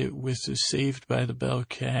reenacted it with the Saved by the Bell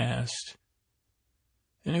cast.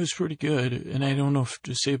 And it was pretty good. And I don't know if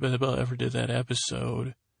Saved by the Bell ever did that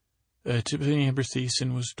episode. Tiffany Amber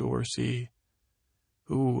Thiessen was Dorothy,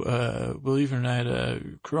 who, believe it or not,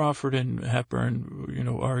 Crawford and Hepburn,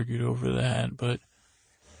 argued over that. But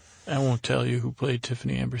I won't tell you who played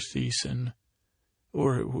Tiffany Amber Thiessen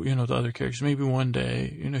or, the other characters. Maybe one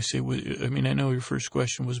day, I know your first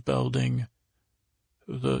question was Belding,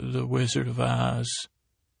 the Wizard of Oz.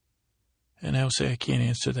 And I'll say I can't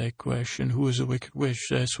answer that question. Who is the Wicked Witch?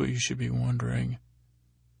 That's what you should be wondering.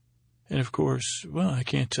 And of course, I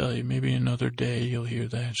can't tell you. Maybe another day you'll hear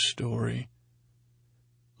that story.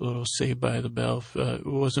 A little Saved by the Bell. It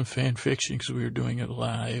wasn't fan fiction because we were doing it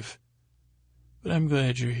live. But I'm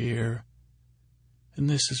glad you're here. And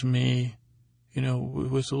this is me,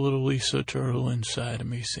 with a little Lisa Turtle inside of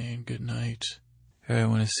me saying good night. I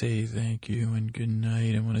want to say thank you and good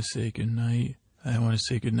night. I want to say good night. I want to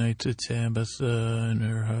say good night to Tabitha and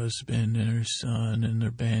her husband and her son and their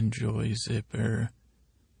band Joy Zipper.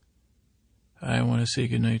 I want to say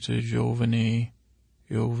good night to Giovanni.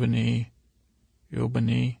 I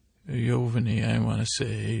want to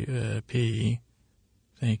say P.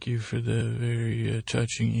 Thank you for the very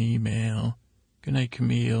touching email. Good night,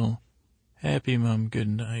 Camille. Happy Mom, good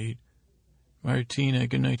night. Martina,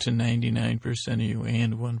 good night to 99% of you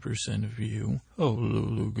and 1% of you. Oh,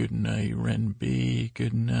 Lulu, good night. Ren B,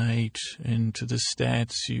 good night. And to the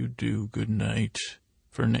stats you do, good night.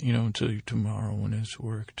 For, until tomorrow when it's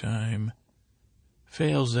work time.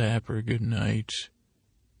 Fail Zapper, good night.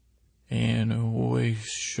 And ahoy,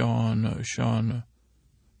 Shauna.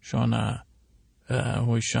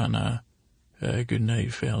 Ahoy, Shauna. Good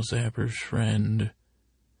night, Fail Zapper's friend.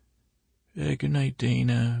 Good night,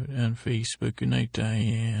 Dana on Facebook. Good night,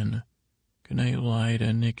 Diane. Good night,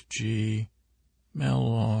 Lyda, Nick G,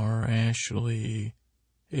 Mel R, Ashley,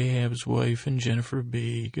 Ahab's wife, and Jennifer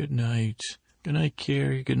B. Good night. Good night,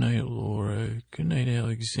 Carrie. Good night, Laura. Good night,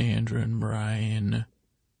 Alexandra and Brian.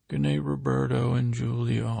 Good night, Roberto and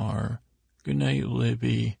Julie R. Good night,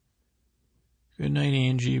 Libby. Good night,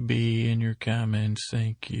 Angie B. And your comments,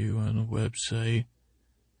 thank you, on the website.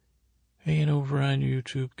 And over on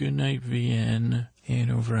YouTube, good night, VN.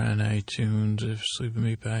 And over on iTunes, if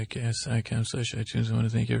sleepwithmepodcast.com/iTunes, I want to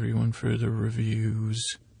thank everyone for the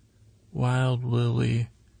reviews. Wild Lily,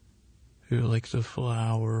 who like the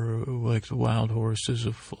flower, like the wild horses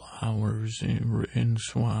of flowers in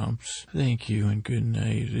swamps. Thank you and good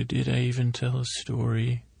night. Did I even tell a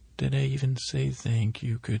story? Did I even say thank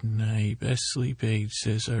you, good night? Best sleep aid,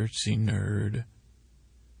 says Artsy Nerd.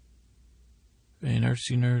 And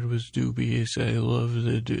Artsy Nerd was dubious. I love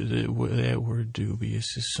that word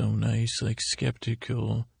dubious is so nice. Like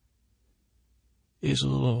skeptical is a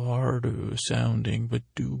little hard sounding, but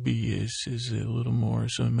dubious is a little more.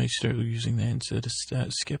 So I might start using that instead of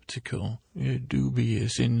skeptical. Yeah,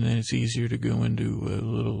 dubious, and then it's easier to go into a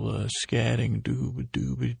little scatting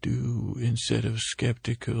dooby instead of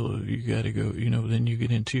skeptical. You gotta go, then you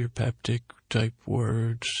get into your peptic type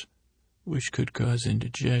words, which could cause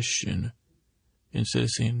indigestion. Instead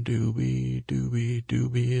of saying dubious,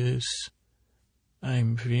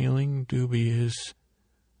 I'm feeling dubious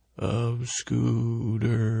of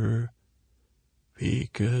Scooter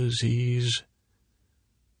because he's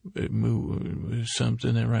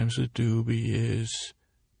something that rhymes with dubious.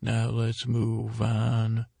 Now let's move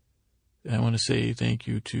on. I want to say thank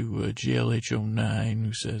you to GLH09,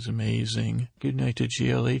 who says amazing. Good night to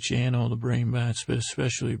GLH and all the brain bots, but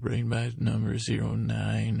especially brain bot number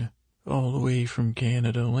 09. All the way from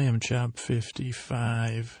Canada, Lamb Chop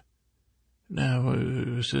 55. Now,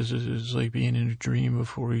 it says it's like being in a dream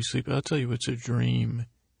before you sleep. I'll tell you what's a dream.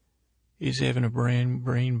 Is having a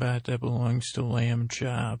brain bot that belongs to Lamb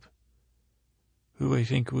Chop, who I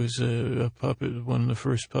think was a puppet, one of the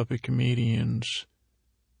first puppet comedians,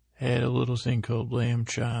 had a little thing called Lamb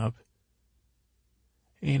Chop.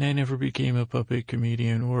 And I never became a puppet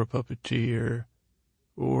comedian or a puppeteer,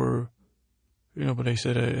 but I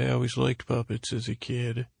said I always liked puppets as a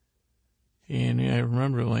kid. And I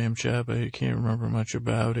remember Lamb Chop. I can't remember much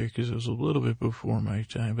about it because it was a little bit before my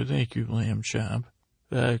time. But thank you, Lamb Chop.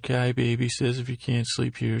 Kai Baby says, if you can't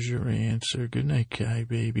sleep, here's your answer. Good night, Kai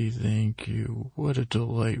Baby. Thank you. What a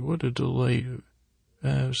delight. What a delight.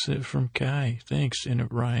 From Kai. Thanks. And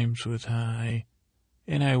it rhymes with hi.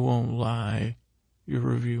 And I won't lie. Your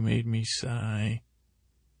review made me sigh.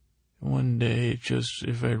 One day, just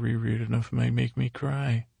if I reread enough, it might make me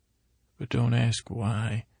cry. But don't ask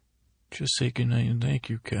why. Just say goodnight and thank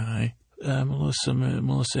you, Kai. Melissa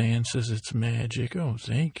Ann says it's magic. Oh,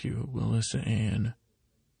 thank you, Melissa Ann.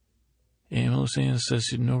 And Melissa Ann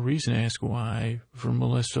says no reason to ask why for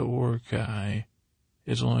Melissa or Kai,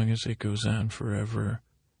 as long as it goes on forever.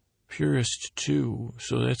 Purist 2,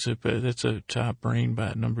 so that's a top brain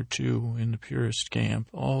bot number 2 in the Purist camp,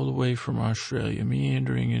 all the way from Australia,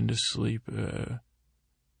 meandering into sleep.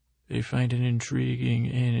 They find it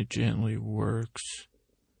intriguing and it gently works.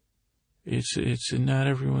 It's not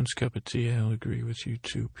everyone's cup of tea. I'll agree with you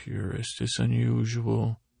too, Purist. It's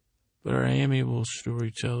unusual, but our amiable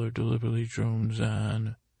storyteller deliberately drones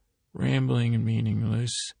on, rambling and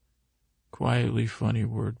meaningless, quietly funny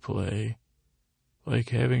wordplay. Like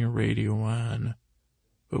having a radio on,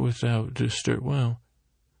 but without Well,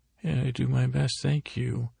 yeah, I do my best, thank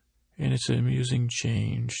you. And it's an amusing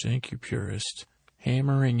change. Thank you, Purist.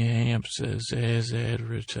 Hammering Hamp says, as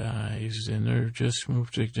advertised, and they're just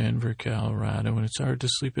moved to Denver, Colorado, and it's hard to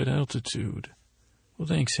sleep at altitude. Well,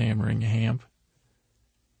 thanks, Hammering Hamp.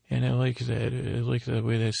 And I like that. I like the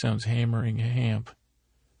way that sounds, Hammering Hamp.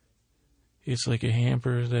 It's like a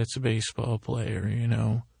hamper that's a baseball player,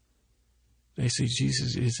 They say,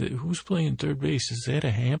 Jesus, who's playing third base? Is that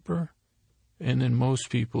a hamper? And then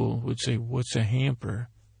most people would say, what's a hamper?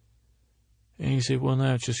 And you say, well,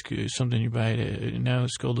 now it's just something you buy now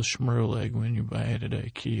it's called a Schmerleg when you buy it at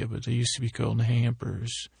IKEA, but they used to be called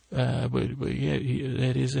hampers. But yeah,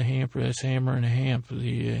 that is a hamper. That's hammer and a hamp.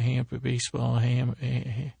 The hamper, baseball ham.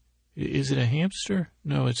 Is it a hamster?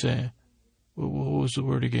 No, it's what was the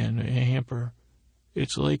word again? A hamper.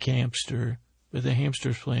 It's like hamster. But the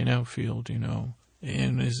hamster's playing outfield,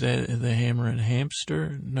 And is that the hammer and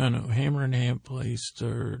hamster? No, hammer and hamp plays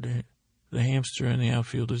third. The hamster in the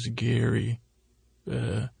outfield is Gary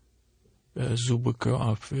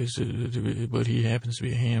Zubikov, but he happens to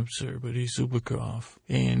be a hamster, but he's Zubikov.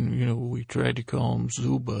 And, we tried to call him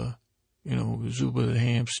Zuba, Zuba the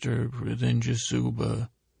hamster, then just Zuba.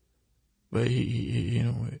 But he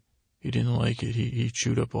didn't like it. He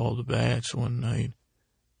chewed up all the bats one night.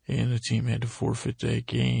 And the team had to forfeit that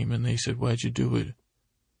game, and they said, why'd you do it,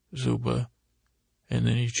 Zuba? And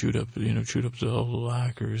then he chewed up all the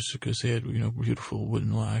lockers because they had, beautiful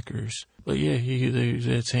wooden lockers. But yeah,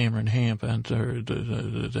 that's Hammer and Hamp,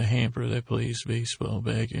 the hamper that plays baseball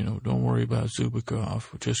back. Don't worry about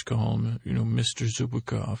Zubikov. Just call him, Mr.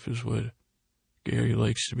 Zubikov is what Gary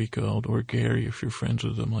likes to be called, or Gary if you're friends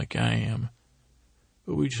with him like I am.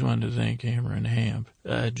 But we just wanted to thank Hammer and Hamp.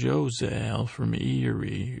 Joe Zal from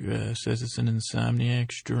Erie says it's an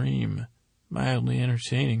insomniac's dream. Mildly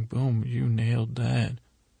entertaining. Boom, you nailed that.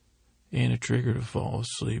 And a trigger to fall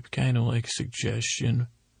asleep. Kind of like suggestion.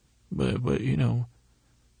 But more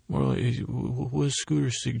like, what does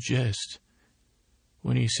Scooter suggest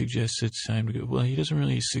when he suggests it's time to go? Well, he doesn't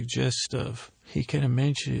really suggest stuff. He kind of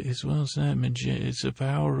mentions it as well. It's not it's a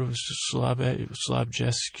power of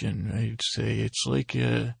slobgestion, I'd say. It's like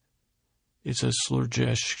it's a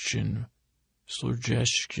slurgestion.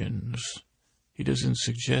 Slurgestions. He doesn't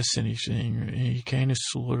suggest anything. He kind of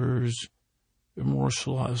slurs, more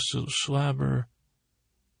slobber,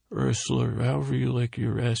 or a slur, however you like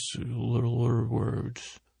your little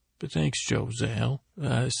words. But thanks, Joe Zal.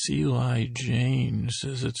 Celi Jane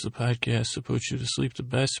says it's the podcast that puts you to sleep, the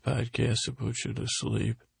best podcast that puts you to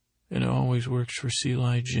sleep. And it always works for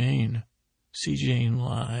Celi Jane. C. Jane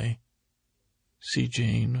Lie. C.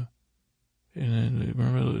 Jane. And then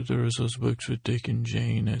remember there was those books with Dick and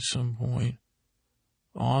Jane at some point.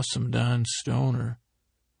 Awesome. Don Stoner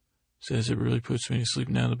says it really puts me to sleep.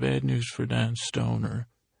 Now, the bad news for Don Stoner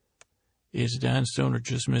is Don Stoner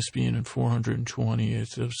just missed being in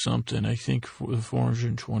 420th of something. I think for the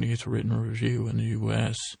 420th written review in the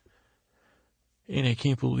U.S. And I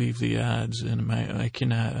can't believe the odds. And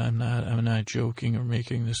I'm not joking or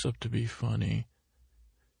making this up to be funny.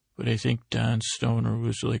 But I think Don Stoner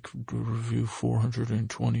was like review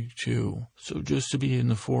 422. So just to be in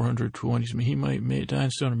the 420s,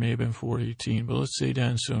 Don Stoner may have been 418, but let's say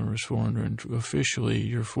Don Stoner was 400. Officially,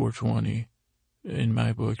 you're 420 in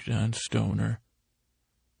my book, Don Stoner.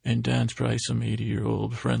 And Don's probably some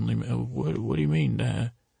 80-year-old friendly man. What do you mean,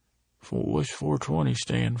 Don? What's 420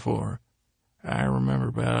 stand for? I remember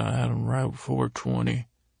about out on Route 420.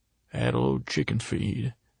 I had a little chicken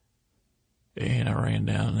feed. And I ran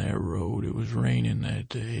down that road. It was raining that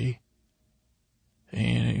day.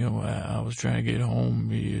 And, I was trying to get home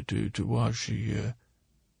to watch the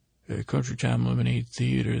Country Time Lemonade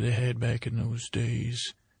Theater they had back in those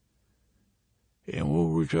days. And what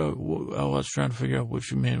were we talking? I was trying to figure out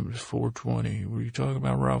what you meant with 420. Were you talking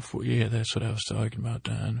about Route 4? Yeah, that's what I was talking about,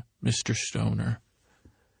 Don. Mr. Stoner.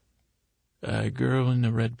 Girl in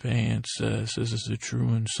the red pants says it's a true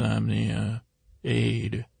insomnia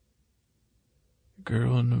aid.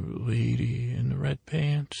 Girl and the lady in the red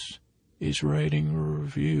pants is writing a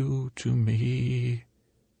review to me.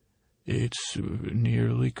 It's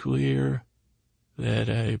nearly clear that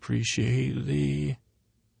I appreciate thee.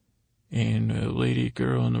 And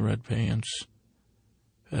girl in the red pants,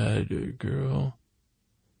 girl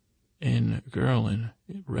in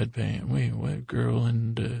red pants. Wait, what? Girl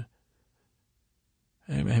and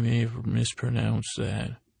I may have mispronounced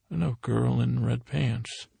that. No, girl in red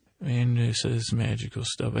pants. And it says magical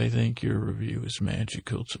stuff. I think your review is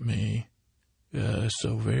magical to me.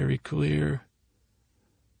 So very clear.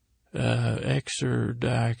 Xer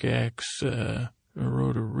Doc X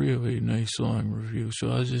wrote a really nice long review.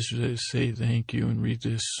 So I'll just say thank you and read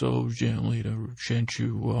this so gently to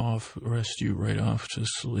rest you right off to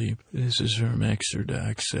sleep. This is from Xer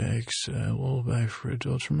Doc X. Lullaby for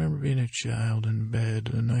adults. Remember being a child in bed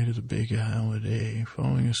the night of the big holiday,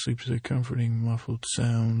 falling asleep to the comforting muffled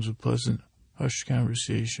sounds of pleasant hushed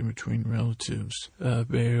conversation between relatives,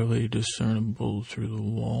 barely discernible through the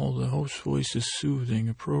wall. The host's voice is soothing,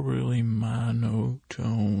 appropriately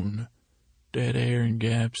monotone. Dead air and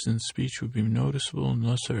gaps in speech would be noticeable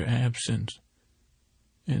unless they're absent.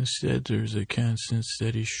 Instead, there's a constant,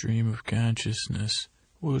 steady stream of consciousness.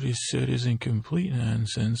 What is said isn't complete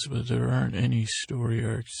nonsense, but there aren't any story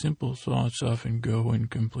arcs. Simple thoughts often go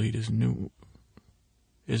incomplete as new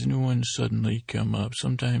ones suddenly come up,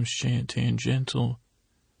 sometimes tangential,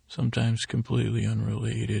 sometimes completely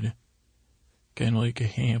unrelated. Kind of like a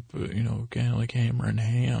hamp, kind of like Hammer and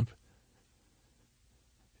Hamp.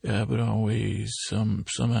 But always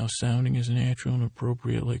somehow sounding as natural and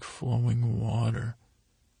appropriate like flowing water.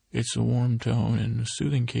 It's the warm tone and the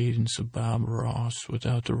soothing cadence of Bob Ross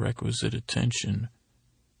without the requisite attention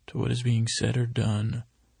to what is being said or done.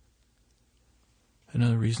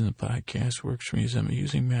 Another reason the podcast works for me is I'm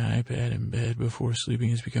using my iPad in bed before sleeping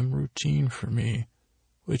has become routine for me,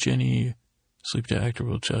 which any sleep doctor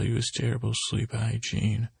will tell you is terrible sleep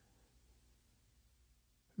hygiene.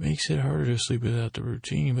 makes it harder to sleep without the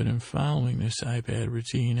routine, but in following this iPad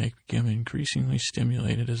routine, I become increasingly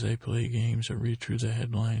stimulated as I play games or read through the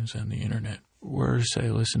headlines on the internet. Worse, I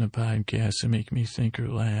listen to podcasts that make me think or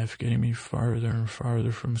laugh, getting me farther and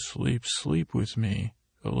farther from sleep. Sleep with me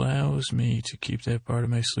allows me to keep that part of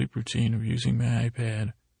my sleep routine of using my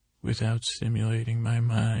iPad without stimulating my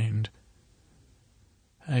mind.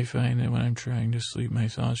 I find that when I'm trying to sleep, my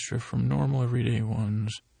thoughts drift from normal everyday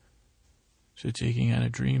ones to taking on a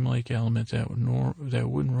dreamlike element that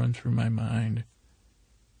wouldn't run through my mind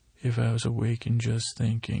if I was awake and just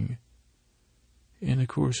thinking. In the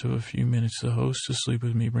course of a few minutes, the host to Sleep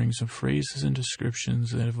With Me brings up phrases and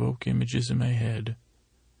descriptions that evoke images in my head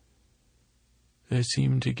that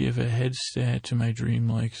seem to give a head stat to my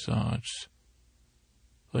dreamlike thoughts.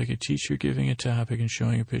 Like a teacher giving a topic and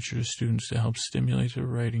showing a picture to students to help stimulate their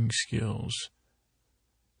writing skills.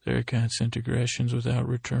 There are constant digressions without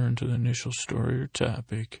return to the initial story or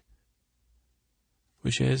topic,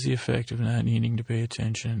 which has the effect of not needing to pay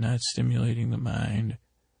attention and not stimulating the mind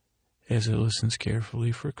as it listens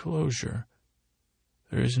carefully for closure.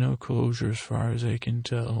 There is no closure as far as I can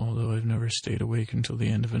tell, although I've never stayed awake until the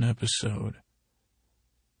end of an episode.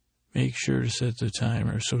 Make sure to set the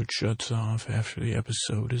timer so it shuts off after the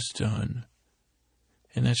episode is done.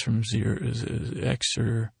 And that's from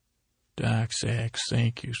Exeter Docs X.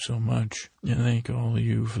 Thank you so much. And thank all of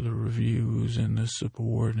you for the reviews and the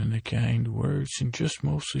support and the kind words and just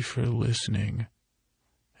mostly for listening.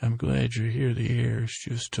 I'm glad you're here. The air is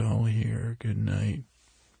just all here. Good night.